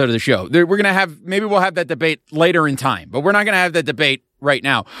this episode of the show. We're going to have, maybe we'll have that debate later in time, but we're not going to have that debate right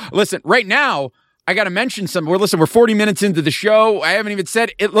now. Listen, right now, I got to mention we're 40 minutes into the show. I haven't even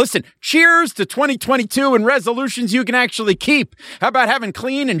said it. Listen, cheers to 2022 and resolutions you can actually keep. How about having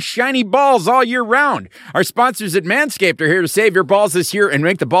clean and shiny balls all year round? Our sponsors at Manscaped are here to save your balls this year and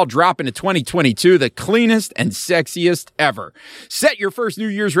make the ball drop into 2022 the cleanest and sexiest ever. Set your first New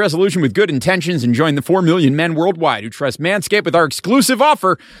Year's resolution with good intentions and join the 4 million men worldwide who trust Manscaped with our exclusive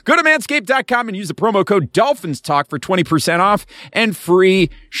offer. Go to manscaped.com and use the promo code DolphinsTalk for 20% off and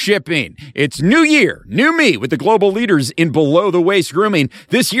free shipping. It's New Year, new me with the global leaders in below-the-waist grooming.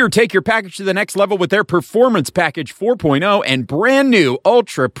 This year, take your package to the next level with their Performance Package 4.0 and brand new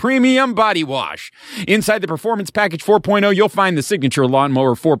Ultra Premium Body Wash. Inside the Performance Package 4.0, you'll find the Signature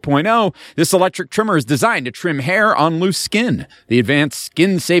Lawnmower 4.0. This electric trimmer is designed to trim hair on loose skin. The advanced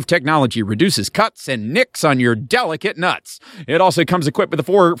skin-safe technology reduces cuts and nicks on your delicate nuts. It also comes equipped with a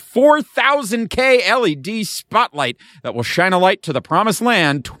 4,000K LED spotlight that will shine a light to the promised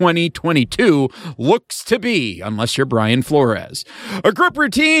land 2022 looks to be, unless you're Brian Flores. A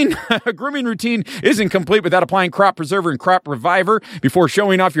grooming routine isn't complete without applying Crop Preserver and Crop Reviver before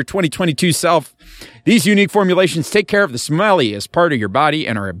showing off your 2022 self. These unique formulations take care of the smelliest part of your body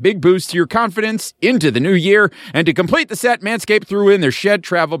and are a big boost to your confidence into the new year. And to complete the set, Manscaped threw in their Shed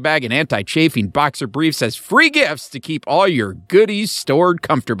Travel Bag and Anti-Chafing Boxer Briefs as free gifts to keep all your goodies stored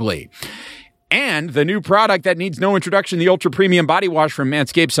comfortably. And the new product that needs no introduction, the Ultra Premium Body Wash from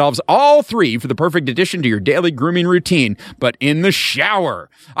Manscaped, solves all three for the perfect addition to your daily grooming routine, but in the shower.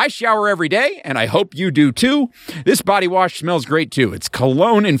 I shower every day, and I hope you do too. This body wash smells great too. It's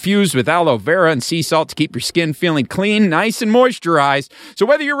cologne infused with aloe vera and sea salt to keep your skin feeling clean, nice, and moisturized. So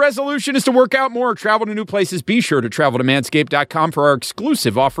whether your resolution is to work out more or travel to new places, be sure to travel to manscaped.com for our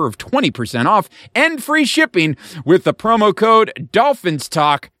exclusive offer of 20% off and free shipping with the promo code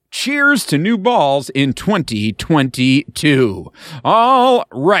DolphinsTalk. Cheers to new balls in 2022. All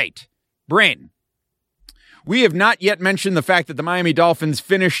right. Brain, we have not yet mentioned the fact that the Miami Dolphins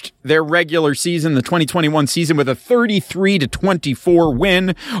finished their regular season, the 2021 season, with a 33-24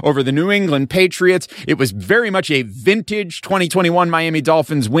 win over the New England Patriots. It was very much a vintage 2021 Miami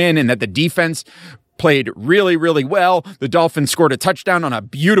Dolphins win, and that the defense played really, really well. The Dolphins scored a touchdown on a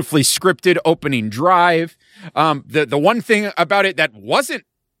beautifully scripted opening drive. The one thing about it that wasn't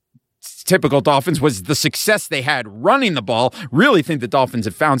typical Dolphins was the success they had running the ball. Really think the Dolphins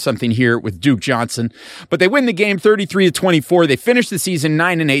have found something here with Duke Johnson, but they win the game 33-24. They finish the season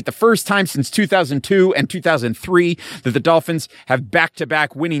 9-8, the first time since 2002 and 2003 that the Dolphins have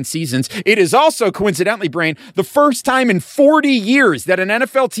back-to-back winning seasons. It is also, coincidentally, Brain, the first time in 40 years that an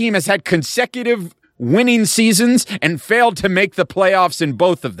NFL team has had consecutive winning seasons and failed to make the playoffs in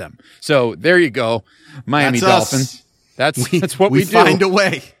both of them. So there you go, Miami Dolphins. That's what we do. We find a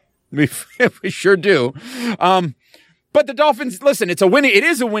way. We sure do. But the Dolphins, listen, it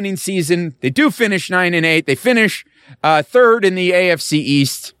is a winning season. They do finish 9-8. They finish third in the AFC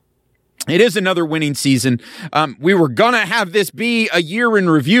East. It is another winning season. We were going to have this be a year in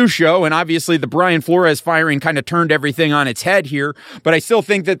review show, and obviously the Brian Flores firing kind of turned everything on its head here, but I still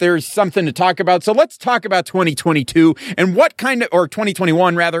think that there's something to talk about. So let's talk about 2022 and or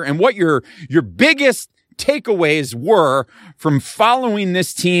 2021 rather, and what your biggest takeaways were from following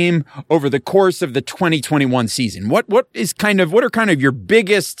this team over the course of the 2021 season. What are kind of your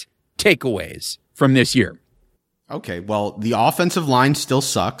biggest takeaways from this year? Okay, well, the offensive line still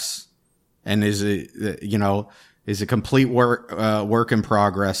sucks and is a complete work in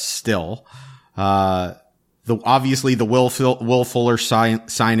progress still. Obviously the Will Fuller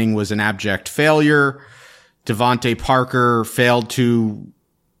signing was an abject failure. Devontae Parker failed to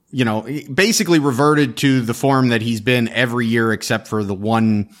basically reverted to the form that he's been every year except for the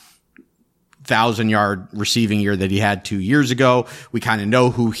 1,000-yard receiving year that he had 2 years ago. We kind of know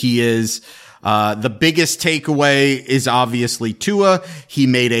who he is. The biggest takeaway is obviously Tua. He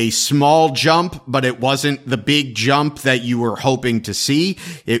made a small jump, but it wasn't the big jump that you were hoping to see.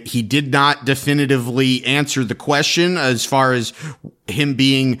 He did not definitively answer the question as far as him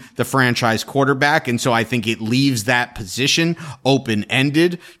being the franchise quarterback. And so I think it leaves that position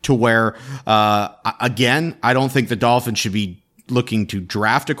open-ended to where, again, I don't think the Dolphins should be looking to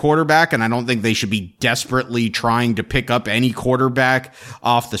draft a quarterback, and I don't think they should be desperately trying to pick up any quarterback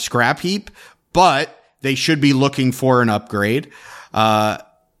off the scrap heap, but they should be looking for an upgrade,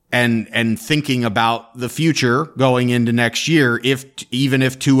 and thinking about the future going into next year. Even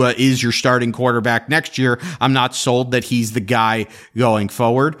if Tua is your starting quarterback next year, I'm not sold that he's the guy going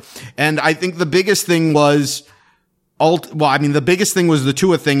forward. And I think the biggest thing was the biggest thing was the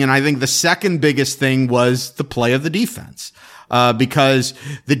Tua thing, and I think the second biggest thing was the play of the defense. Because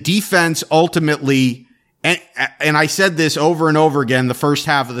the defense ultimately, and I said this over and over again the first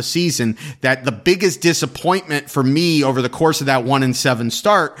half of the season, that the biggest disappointment for me over the course of that 1-7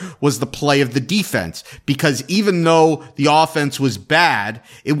 start was the play of the defense. Because even though the offense was bad,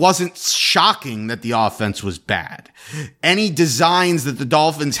 it wasn't shocking that the offense was bad. Any designs that the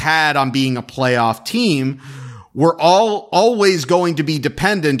Dolphins had on being a playoff team were always going to be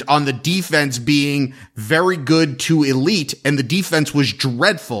dependent on the defense being very good to elite, and the defense was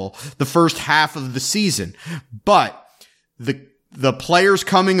dreadful the first half of the season. But the players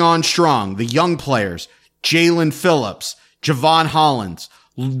coming on strong, the young players, Jalen Phillips, Javon Hollins,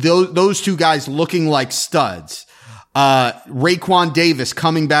 those two guys looking like studs. Raekwon Davis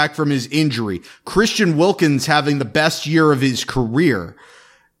coming back from his injury, Christian Wilkins having the best year of his career.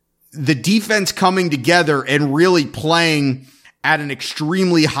 The defense coming together and really playing at an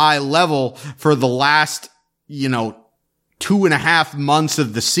extremely high level for the last, 2.5 months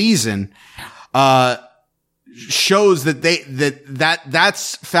of the season, shows that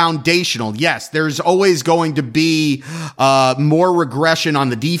that's foundational. Yes, there's always going to be, more regression on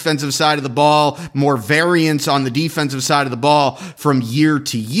the defensive side of the ball, more variance on the defensive side of the ball from year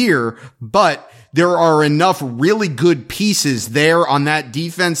to year, but there are enough really good pieces there on that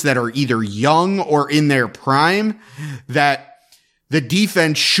defense that are either young or in their prime that the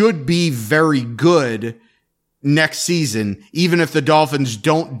defense should be very good next season, even if the Dolphins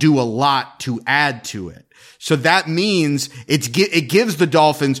don't do a lot to add to it. So that means it gives the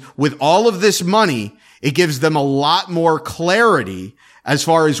Dolphins, with all of this money, it gives them a lot more clarity as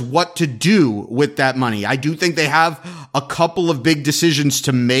far as what to do with that money. I do think they have a couple of big decisions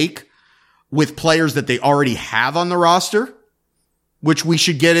to make with players that they already have on the roster, which we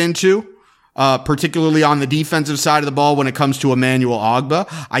should get into, particularly on the defensive side of the ball when it comes to Emmanuel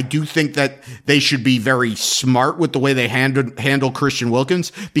Ogbah. I do think that they should be very smart with the way they handle Christian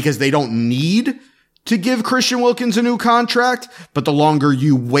Wilkins, because they don't need to give Christian Wilkins a new contract, but the longer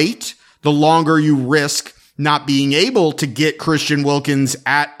you wait, the longer you risk not being able to get Christian Wilkins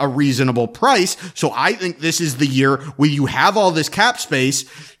at a reasonable price. So I think this is the year where you have all this cap space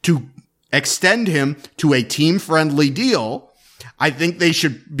to extend him to a team-friendly deal. I think they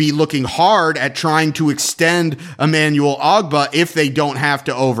should be looking hard at trying to extend Emmanuel Ogbah if they don't have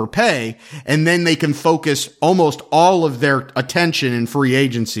to overpay, and then they can focus almost all of their attention in free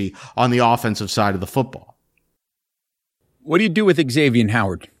agency on the offensive side of the football. What do you do with Xavier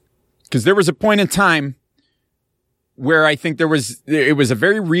Howard? Because there was a point in time where I think it was a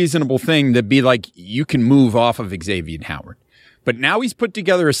very reasonable thing to be like, you can move off of Xavier Howard. But now he's put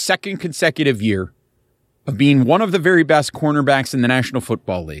together a second consecutive year of being one of the very best cornerbacks in the National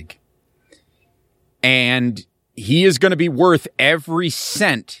Football League. And he is going to be worth every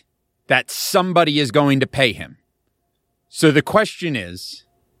cent that somebody is going to pay him. So the question is,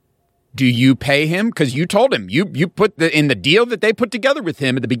 do you pay him? Because you told him, you put in the deal that they put together with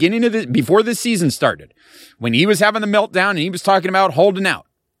him at the beginning of before this season started, when he was having the meltdown and he was talking about holding out.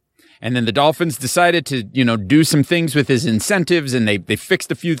 And then the Dolphins decided to, do some things with his incentives, and they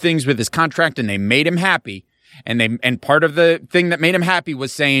fixed a few things with his contract, and they made him happy. And part of the thing that made him happy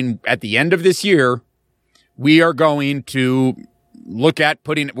was saying, at the end of this year, we are going to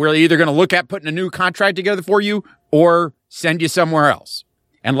we're either going to look at putting a new contract together for you or send you somewhere else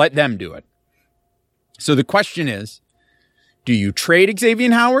and let them do it. So the question is, do you trade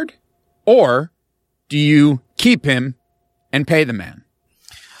Xavier Howard, or do you keep him and pay the man?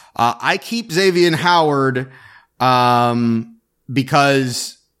 I keep Xavier Howard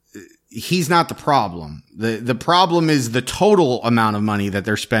because he's not the problem. The problem is the total amount of money that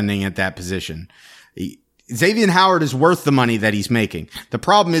they're spending at that position. Xavier Howard is worth the money that he's making. The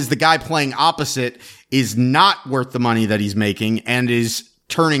problem is the guy playing opposite is not worth the money that he's making and is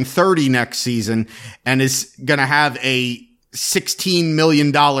turning 30 next season and is going to have a $16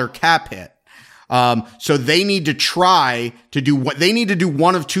 million cap hit. So they need to try to do what they need to do.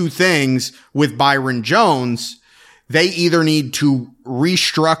 One of two things with Byron Jones. They either need to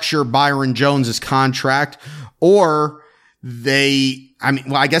restructure Byron Jones's contract, or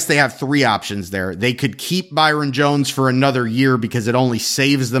I guess they have three options there. They could keep Byron Jones for another year because it only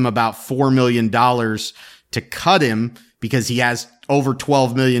saves them about $4 million to cut him because he has over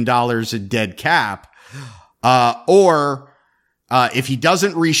 $12 million in dead cap. Or if he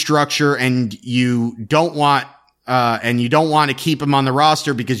doesn't restructure and you don't want to keep him on the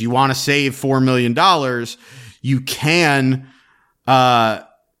roster because you want to save $4 million, you can,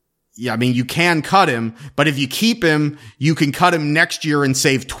 you can cut him, but if you keep him, you can cut him next year and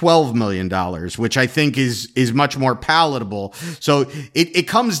save $12 million, which I think is much more palatable. So it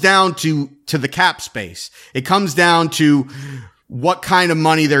comes down to the cap space. It comes down to what kind of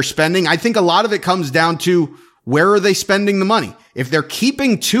money they're spending. I think a lot of it comes down to where are they spending the money? If they're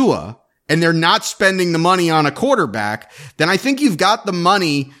keeping Tua and they're not spending the money on a quarterback, then I think you've got the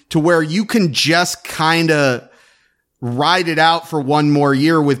money to where you can just kind of ride it out for one more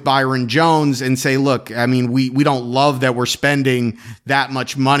year with Byron Jones and say, look, I mean, we don't love that we're spending that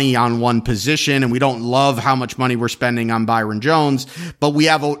much money on one position, and we don't love how much money we're spending on Byron Jones, but we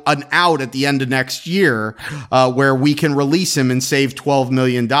have an out at the end of next year, where we can release him and save $12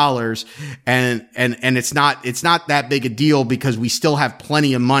 million. And it's not that big a deal because we still have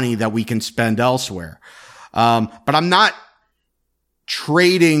plenty of money that we can spend elsewhere. But I'm not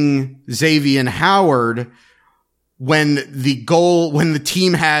trading Xavier Howard when the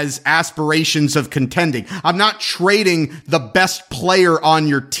team has aspirations of contending. I'm not trading the best player on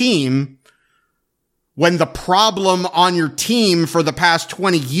your team when the problem on your team for the past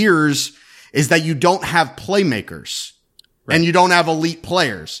 20 years is that you don't have playmakers, right, and you don't have elite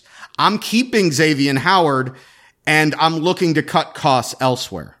players. I'm keeping Xavier Howard and I'm looking to cut costs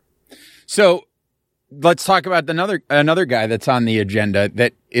elsewhere. So let's talk about another guy that's on the agenda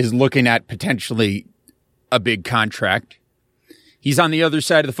that is looking at potentially a big contract. He's on the other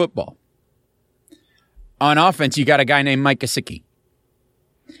side of the football. On offense, you got a guy named Mike Gesicki.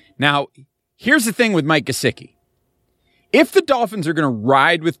 Now, here's the thing with Mike Gesicki. If the Dolphins are going to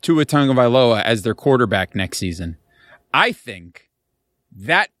ride with Tua Tagovailoa as their quarterback next season, I think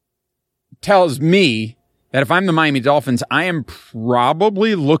that tells me that if I'm the Miami Dolphins, I am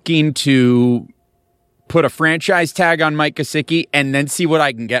probably looking to put a franchise tag on Mike Gesicki and then see what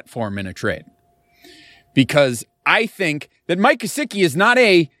I can get for him in a trade. Because I think that Mike Gesicki is not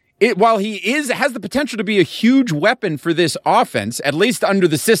while he has the potential to be a huge weapon for this offense, at least under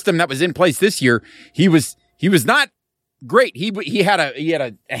the system that was in place this year, he was not great. He had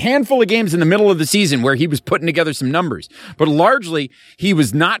a handful of games in the middle of the season where he was putting together some numbers, but largely he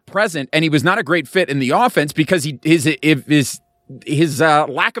was not present and he was not a great fit in the offense because his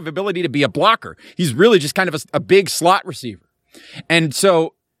lack of ability to be a blocker. He's really just kind of a big slot receiver. And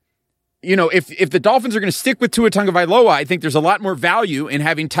so, you know, if the Dolphins are going to stick with Tua Tagovailoa, I think there's a lot more value in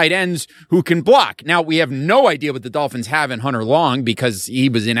having tight ends who can block. Now, we have no idea what the Dolphins have in Hunter Long because he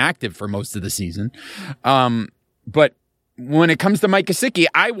was inactive for most of the season. But when it comes to Mike Gesicki,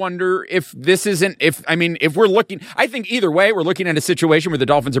 I wonder if we're looking, I think either way, we're looking at a situation where the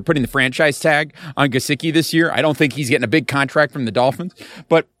Dolphins are putting the franchise tag on Gesicki this year. I don't think he's getting a big contract from the Dolphins,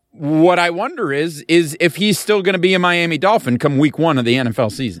 but what I wonder is if he's still going to be a Miami Dolphin come week 1 of the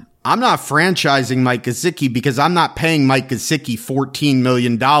NFL season. I'm not franchising Mike Gesicki because I'm not paying Mike Gesicki $14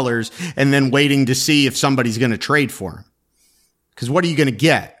 million and then waiting to see if somebody's going to trade for him. Because what are you going to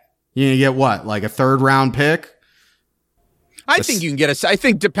get? You're going to get what? Like a 3rd round pick? I think you can get I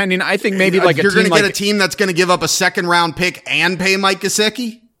think maybe like you're going to get a team that's going to give up a 2nd round pick and pay Mike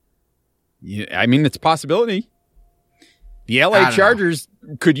Gesicki? Yeah, I mean, it's a possibility. The LA Chargers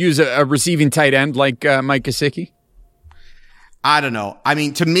could use a receiving tight end like Mike Gesicki. I don't know. I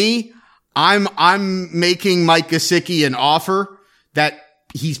mean, to me, I'm making Mike Gesicki an offer that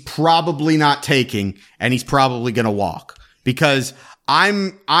he's probably not taking and he's probably going to walk because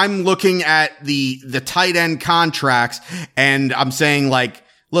I'm looking at the tight end contracts and I'm saying like,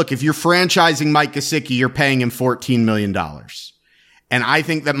 look, if you're franchising Mike Gesicki, you're paying him $14 million. And I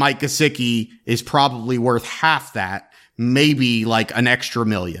think that Mike Gesicki is probably worth half that, maybe like an extra $1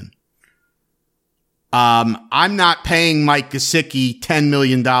 million. I'm not paying Mike Gesicki $10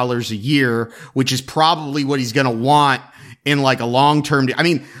 million a year, which is probably what he's going to want in like a long-term. I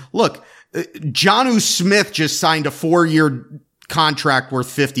mean, look, Jonnu Smith just signed a 4-year contract worth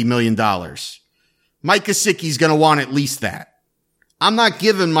 $50 million. Mike Gesicki's going to want at least that. I'm not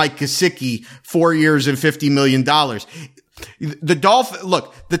giving Mike Gesicki 4 years and $50 million.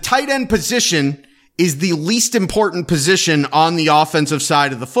 The tight end position is the least important position on the offensive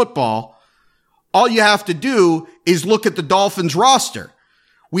side of the football. All you have to do is look at the Dolphins roster.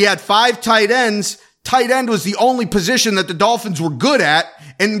 We had 5 tight ends. Tight end was the only position that the Dolphins were good at.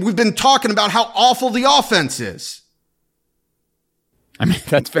 And we've been talking about how awful the offense is. I mean,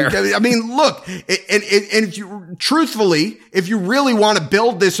 that's fair. I mean, look, and if you, truthfully, if you really want to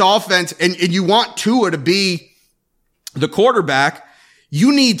build this offense and you want Tua to be the quarterback,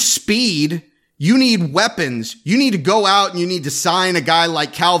 you need speed. You need weapons. You need to go out and you need to sign a guy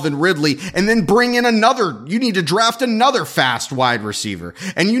like Calvin Ridley and then bring in you need to draft another fast wide receiver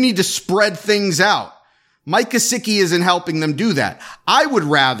and you need to spread things out. Mike Gesicki isn't helping them do that. I'd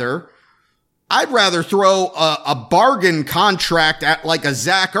rather throw a bargain contract at like a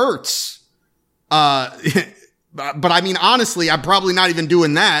Zach Ertz. But I mean, honestly, I'm probably not even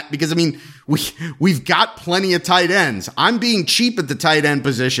doing that because I mean, we've got plenty of tight ends. I'm being cheap at the tight end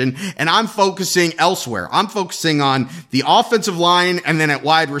position and I'm focusing elsewhere. I'm focusing on the offensive line and then at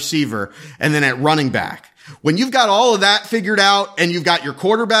wide receiver and then at running back. When you've got all of that figured out and you've got your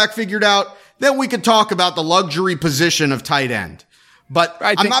quarterback figured out, then we could talk about the luxury position of tight end. But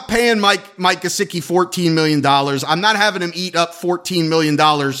I'm not paying Mike Gesicki $14 million. I'm not having him eat up $14 million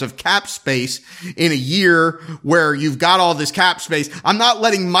of cap space in a year where you've got all this cap space. I'm not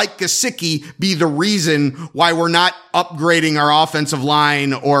letting Mike Gesicki be the reason why we're not upgrading our offensive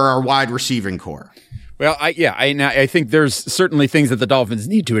line or our wide receiving core. Well, I think there's certainly things that the Dolphins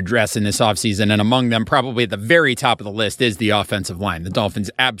need to address in this offseason, and among them, probably at the very top of the list, is the offensive line. The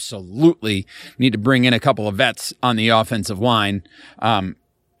Dolphins absolutely need to bring in a couple of vets on the offensive line,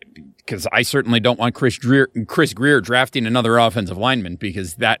 because I certainly don't want Chris Grier drafting another offensive lineman,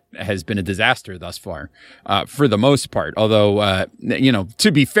 because that has been a disaster thus far, for the most part. Although,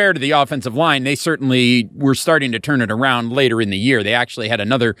 to be fair to the offensive line, they certainly were starting to turn it around later in the year. They actually had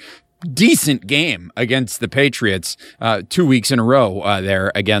another decent game against the Patriots 2 weeks in a row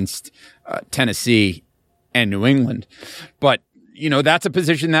there against Tennessee and New England. But, that's a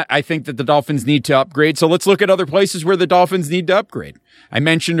position that I think that the Dolphins need to upgrade. So let's look at other places where the Dolphins need to upgrade. I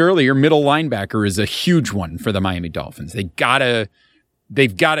mentioned earlier, middle linebacker is a huge one for the Miami Dolphins. They've got to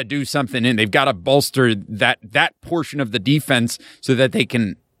do something they've got to bolster that portion of the defense so that they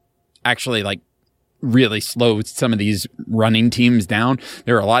can actually really slow some of these running teams down.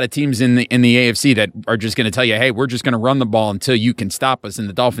 There are a lot of teams in the AFC that are just going to tell you, hey, we're just going to run the ball until you can stop us. And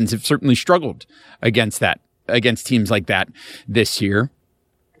the Dolphins have certainly struggled against teams like that this year.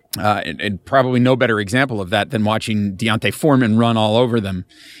 And probably no better example of that than watching Deontay Foreman run all over them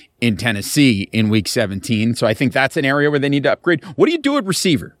in Tennessee in week 17. So I think that's an area where they need to upgrade. What do you do at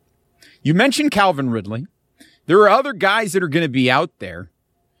receiver? You mentioned Calvin Ridley. There are other guys that are going to be out there.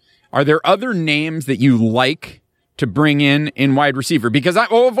 Are there other names that you like to bring in wide receiver? Because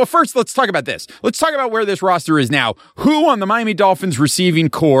first, let's talk about this. Let's talk about where this roster is now. Who on the Miami Dolphins receiving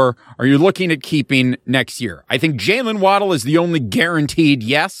core are you looking at keeping next year? I think Jalen Waddle is the only guaranteed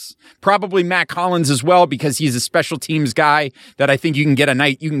yes. Probably Matt Collins as well, because he's a special teams guy that I think you can get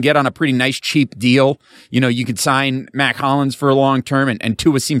on a pretty nice cheap deal. You could sign Matt Collins for a long term, and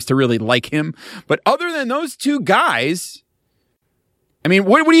Tua seems to really like him. But other than those two guys, I mean,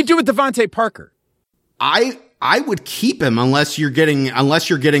 what do you do with Devontae Parker? I would keep him unless you're getting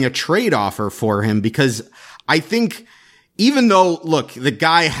a trade offer for him, because I think even though, look, the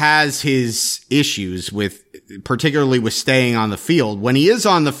guy has his issues particularly with staying on the field. When he is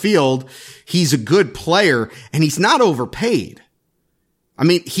on the field, he's a good player and he's not overpaid. I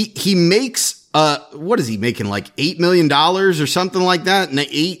mean, he makes, what is he making? Like $8 million or something like that?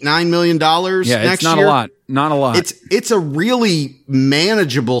 $9 million next year? Yeah, it's not a lot. Not a lot. It's a really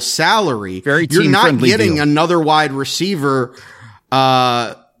manageable salary. Very You're not getting deal. Another wide receiver,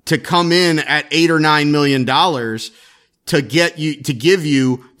 to come in at $8 or $9 million to give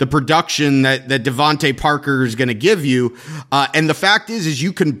you the production that Devontae Parker is going to give you. And the fact is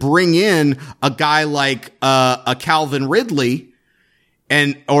you can bring in a guy like, a Calvin Ridley,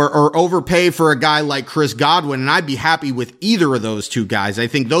 or overpay for a guy like Chris Godwin, and I'd be happy with either of those two guys. I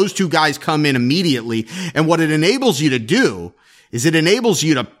think those two guys come in immediately, and what it enables you to do is it enables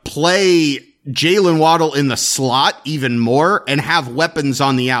you to play Jalen Waddle in the slot even more and have weapons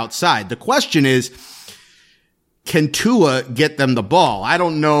on the outside. The question is, can Tua get them the ball? I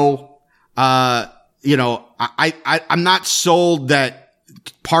don't know. I'm not sold that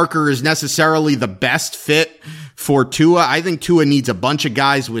Parker is necessarily the best fit for Tua. I think Tua needs a bunch of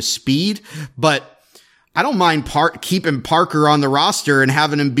guys with speed, but I don't mind keeping Parker on the roster and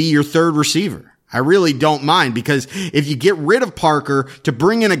having him be your third receiver. I really don't mind, because if you get rid of Parker to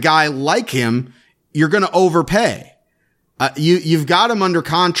bring in a guy like him, you're going to overpay. You've got him under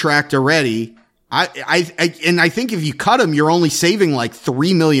contract already. And I think if you cut him, you're only saving like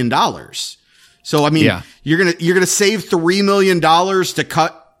 $3 million. So, I mean, you're going to save $3 million to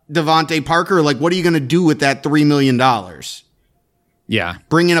cut Devontae Parker. Like, what are you going to do with that $3 million? Yeah.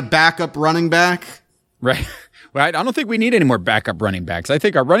 Bring in a backup running back? Right. Well, I don't think we need any more backup running backs. I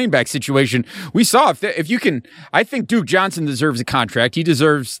think our running back situation, we saw if you can, I think Duke Johnson deserves a contract. He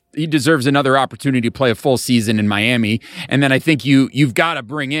deserves another opportunity to play a full season in Miami. And then I think you've got to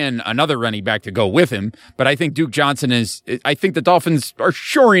bring in another running back to go with him. But I think Duke Johnson I think the Dolphins are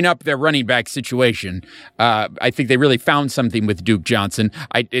shoring up their running back situation. I think they really found something with Duke Johnson.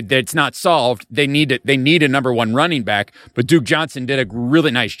 It's not solved. They need a number one running back, but Duke Johnson did a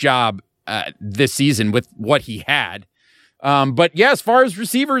really nice job this season with what he had. But yeah, as far as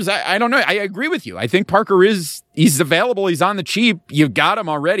receivers, I don't know. I agree with you. I think Parker he's available. He's on the cheap. You've got him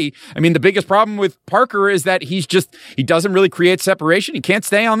already. I mean, the biggest problem with Parker is that he doesn't really create separation. He can't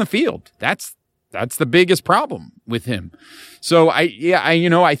stay on the field. That's the biggest problem with him. So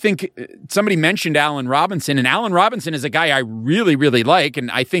I think somebody mentioned Allen Robinson, and Allen Robinson is a guy I really, really like.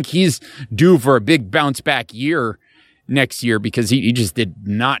 And I think he's due for a big bounce back year next year, because he just did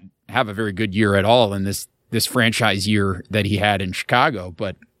not have a very good year at all in this franchise year that he had in Chicago.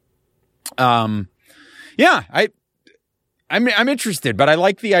 But, I'm interested, but I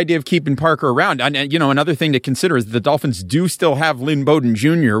like the idea of keeping Parker around. And another thing to consider is the Dolphins do still have Lynn Bowden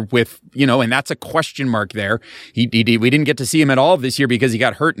Jr. with, and that's a question mark there. We didn't get to see him at all this year because he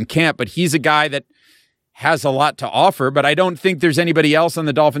got hurt in camp, but he's a guy that has a lot to offer, but I don't think there's anybody else on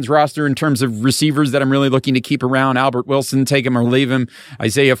the Dolphins roster in terms of receivers that I'm really looking to keep around. Albert Wilson, take him or leave him.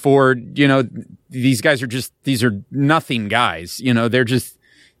 Isaiah Ford, these guys these are nothing guys. They're just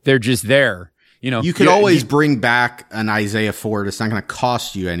there. You could always bring back an Isaiah Ford. It's not going to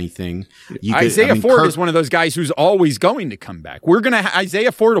cost you anything. Isaiah Ford is one of those guys who's always going to come back.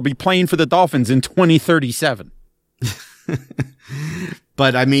 Isaiah Ford will be playing for the Dolphins in 2037.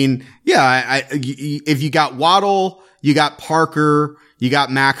 But I mean, if you got Waddle, you got Parker, you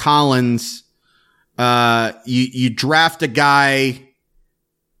got Mac Hollins, you draft a guy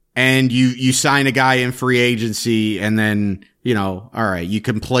and you sign a guy in free agency, and then, all right, you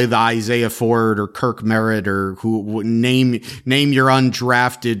can play the Isaiah Ford or Kirk Merritt or name your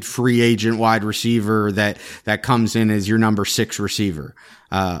undrafted free agent wide receiver that comes in as your number 6 receiver.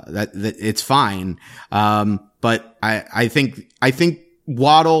 That it's fine. But I think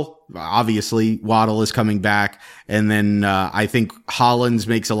Waddle is coming back. And then, I think Hollins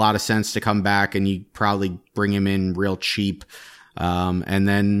makes a lot of sense to come back, and you probably bring him in real cheap. And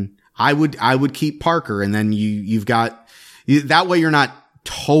then I would keep Parker, and then you've got, that way you're not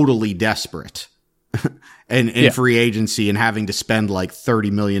totally desperate in free agency and having to spend like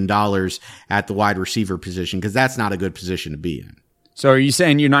 $30 million at the wide receiver position, because that's not a good position to be in. So are you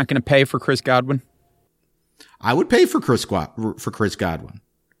saying you're not going to pay for Chris Godwin? I would pay for Chris Godwin,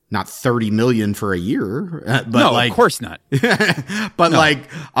 not $30 million for a year, but no, of course not. But no.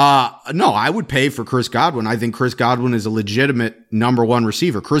 No, I would pay for Chris Godwin. I think Chris Godwin is a legitimate number 1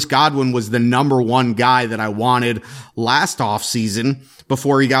 receiver. Chris Godwin was the number 1 guy that I wanted last offseason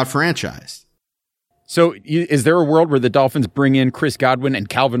before he got franchised. So is there a world where the Dolphins bring in Chris Godwin and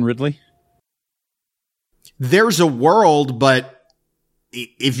Calvin Ridley? There's a world, but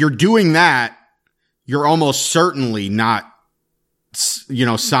if you're doing that, you're almost certainly not,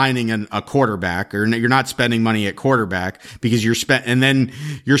 signing a quarterback, or you're not spending money at quarterback, because you're spending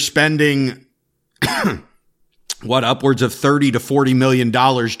upwards of $30 to $40 million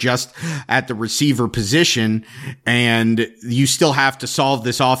just at the receiver position, and you still have to solve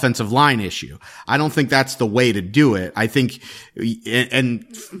this offensive line issue. I don't think that's the way to do it. I think, and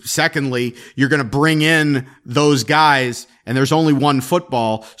secondly, you're going to bring in those guys, and there's only one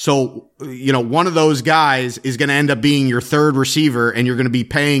football. So, one of those guys is going to end up being your 3rd receiver, and you're going to be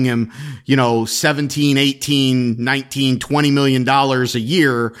paying him, 17, 18, 19, $20 million a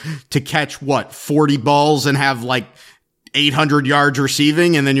year to catch 40 balls and have like 800 yards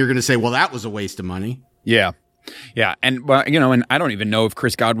receiving. And then you're going to say, well, that was a waste of money. Yeah. Yeah. And and I don't even know if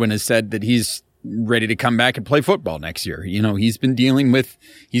Chris Godwin has said that he's ready to come back and play football next year. He's been dealing with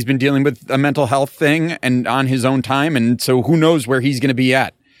a mental health thing and on his own time. And so who knows where he's going to be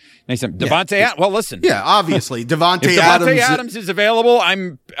at. Next time, listen. Yeah, obviously. Devontae Adams is available.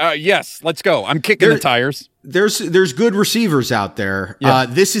 Yes, let's go. I'm kicking the tires. There's good receivers out there. Yeah.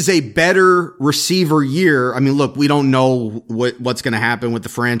 This is a better receiver year. I mean, look, we don't know what's going to happen with the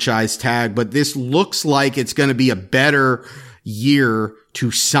franchise tag, but this looks like it's going to be a better year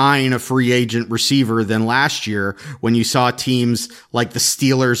to sign a free agent receiver than last year when you saw teams like the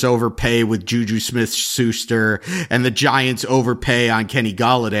Steelers overpay with Juju Smith-Schuster and the Giants overpay on Kenny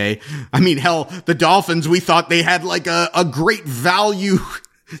Golladay. I mean, hell, the Dolphins, we thought they had like a great value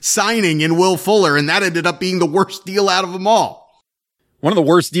signing in Will Fuller, and that ended up being the worst deal out of them all. One of the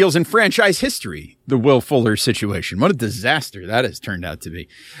worst deals in franchise history, the Will Fuller situation. What a disaster that has turned out to be.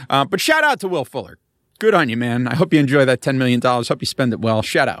 But shout out to Will Fuller. Good on you, man. I hope you enjoy that $10 million. Hope you spend it well.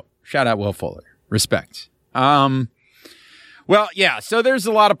 Shout out. Shout out Will Fuller. Respect. Well, yeah, so there's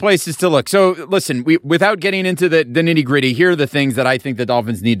a lot of places to look. So listen, without getting into the nitty gritty, here are the things that I think the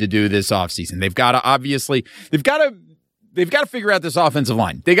Dolphins need to do this offseason. They've got to figure out this offensive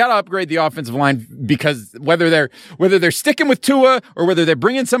line. They got to upgrade the offensive line because whether they're sticking with Tua or whether they're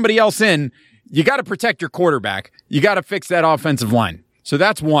bringing somebody else in, you got to protect your quarterback. You got to fix that offensive line. So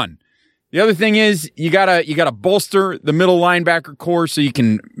that's one. The other thing is you gotta bolster the middle linebacker core so you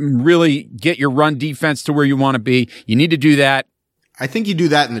can really get your run defense to where you want to be. You need to do that. I think you do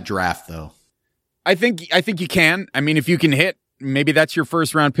that in the draft, though. I think you can. I mean, if you can hit, maybe that's your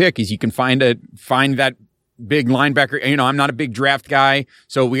first round pick. Is you can find that big linebacker. You know, I'm not a big draft guy,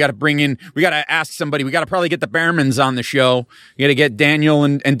 so we got to ask somebody. We got to probably get the Behrmans on the show. We got to get Daniel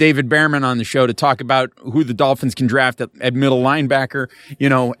and David Behrman on the show to talk about who the Dolphins can draft at middle linebacker, you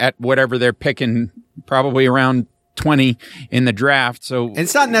know, at whatever they're picking, probably around 20 in the draft. So and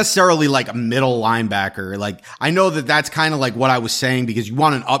it's not necessarily like a middle linebacker. Like, I know that that's kind of like what I was saying because you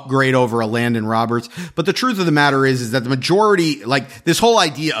want an upgrade over a Landon Roberts. But the truth of the matter is that the majority, like this whole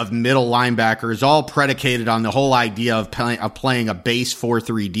idea of middle linebacker is all predicated on the whole idea of playing a base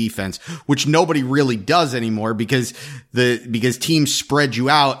 4-3 defense, which nobody really does anymore because teams spread you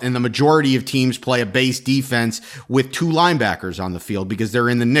out and the majority of teams play a base defense with two linebackers on the field because they're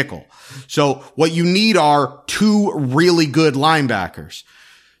in the nickel. So what you need are two really good linebackers.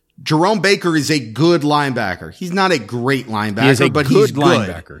 Jerome Baker is a good linebacker. He's not a great linebacker, but he's good.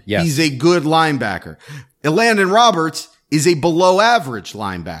 Linebacker. Yes. He's a good linebacker. Landon Roberts is a below average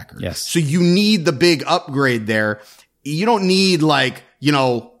linebacker. Yes. So you need the big upgrade there. You don't need like, you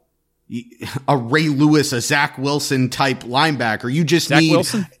know, a Ray Lewis, a Zach Wilson type linebacker. You just need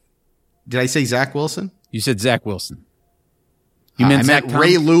Wilson? Did I say Zach Wilson? You said Zach Wilson. I meant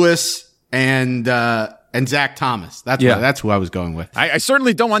Ray Lewis and Zach Thomas. That's who I was going with. I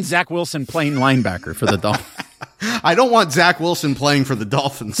certainly don't want Zach Wilson playing linebacker for the Dolphins. I don't want Zach Wilson playing for the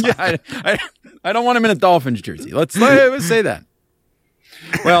Dolphins. Yeah, I don't want him in a Dolphins jersey. Let's say that.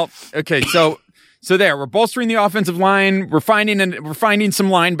 Well, okay, so there we're bolstering the offensive line. We're finding some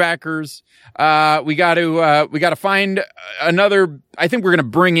linebackers. We got to find another. I think we're going to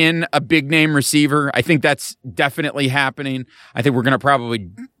bring in a big name receiver. I think that's definitely happening. I think we're going to probably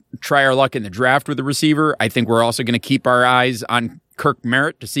try our luck in the draft with a receiver. I think we're also going to keep our eyes on Kirk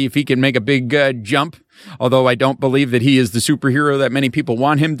Merritt to see if he can make a big jump. Although I don't believe that he is the superhero that many people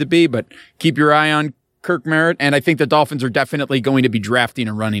want him to be, but keep your eye on Kirk Merritt. And I think the Dolphins are definitely going to be drafting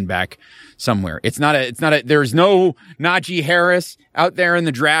a running back somewhere. There's no Najee Harris out there in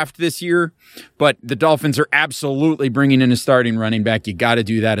the draft this year, but the Dolphins are absolutely bringing in a starting running back. You got to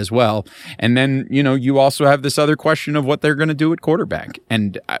do that as well. And then, you know, you also have this other question of what they're going to do at quarterback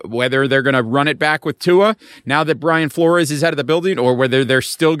and whether they're going to run it back with Tua now that Brian Flores is out of the building or whether they're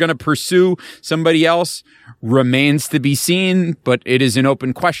still going to pursue somebody else remains to be seen, but it is an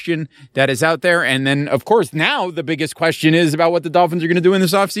open question that is out there. And then, of course, now the biggest question is about what the Dolphins are going to do in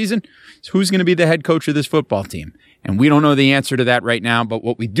this offseason. So who's going to be the head coach of this football team? And we don't know the answer to that right now, but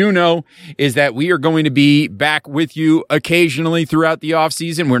what we do know is that we are going to be back with you occasionally throughout the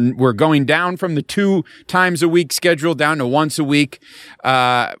offseason. We're going down from the 2 times a week schedule down to once a week,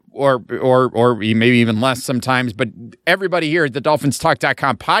 or maybe even less sometimes. But everybody here at the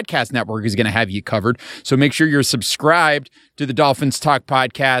DolphinsTalk.com podcast network is going to have you covered. So make sure you're subscribed to the Dolphins Talk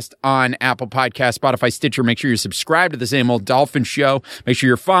podcast on Apple Podcasts, Spotify, Stitcher. Make sure you're subscribed to the Same Old Dolphins Show. Make sure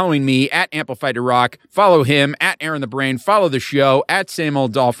you're following me at Amplify to Rock. Follow him at Aaron the Brain. Follow the show at Same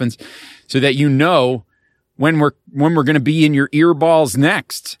Old Dolphins so that you know when we're going to be in your earballs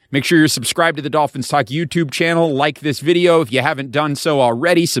next. Make sure you're subscribed to the Dolphins Talk YouTube channel. Like this video if you haven't done so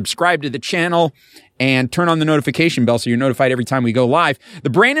already. Subscribe to the channel and turn on the notification bell so you're notified every time we go live. The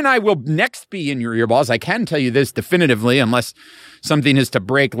Brain and I will next be in your earballs. I can tell you this definitively, unless something is to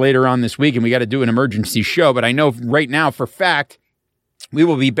break later on this week and we got to do an emergency show. But I know right now for fact we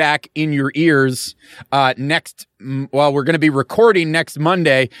will be back in your ears next we're going to be recording next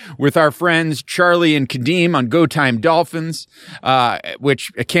Monday with our friends Charlie and Kadeem on Go Time Dolphins,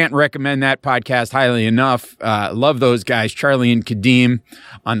 which I can't recommend that podcast highly enough. Love those guys, Charlie and Kadeem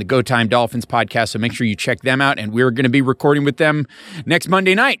on the Go Time Dolphins podcast. So make sure you check them out. And we're going to be recording with them next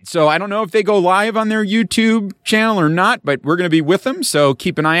Monday night. So I don't know if they go live on their YouTube channel or not, but we're going to be with them. So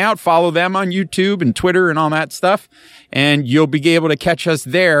keep an eye out, follow them on YouTube and Twitter and all that stuff. And you'll be able to catch us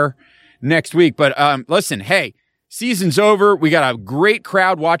there next week. But listen, hey, season's over. We got a great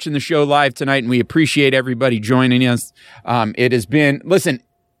crowd watching the show live tonight, and we appreciate everybody joining us. It has been, listen,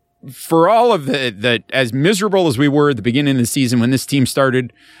 for all of the as miserable as we were at the beginning of the season when this team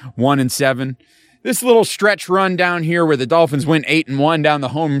started 1-7, this little stretch run down here where the Dolphins went 8-1 down the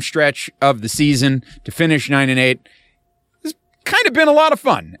home stretch of the season to finish 9-8, kind of been a lot of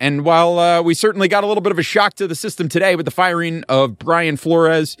fun. And while we certainly got a little bit of a shock to the system today with the firing of Brian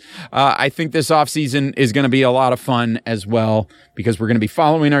Flores, I think this offseason is going to be a lot of fun as well, because we're going to be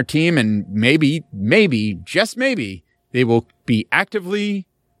following our team, and maybe, just maybe, they will be actively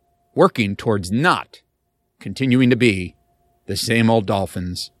working towards not continuing to be the same old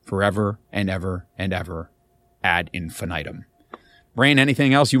Dolphins forever and ever and ever ad infinitum. Brain,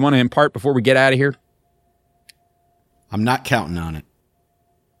 anything else you want to impart before we get out of here? I'm not counting on it.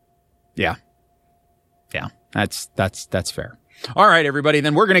 Yeah, that's fair. All right, everybody,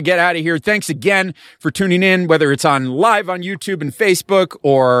 then we're going to get out of here. Thanks again for tuning in, whether it's on live on YouTube and Facebook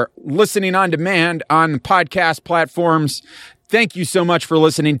or listening on demand on podcast platforms. Thank you so much for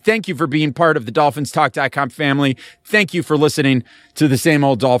listening. Thank you for being part of the DolphinsTalk.com family. Thank you for listening to the Same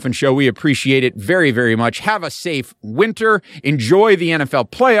Old Dolphin Show. We appreciate it very, very much. Have a safe winter. Enjoy the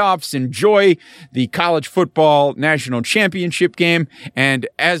NFL playoffs. Enjoy the college football national championship game. And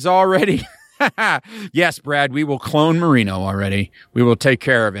as already... yes, Brad, we will clone Marino already. We will take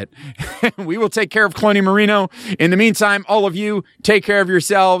care of it. We will take care of cloning Marino. In the meantime, all of you, take care of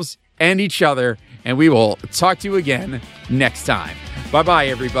yourselves and each other, and we will talk to you again next time. Bye-bye,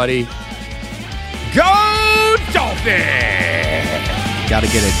 everybody. Go Dolphins! Got to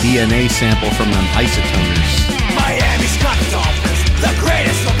get a DNA sample from them isotoners. Miami's got the Dolphins, the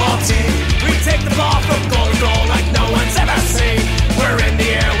greatest football team. We take the ball from goal to goal like no one's ever seen. We're in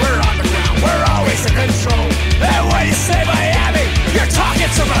the air, we're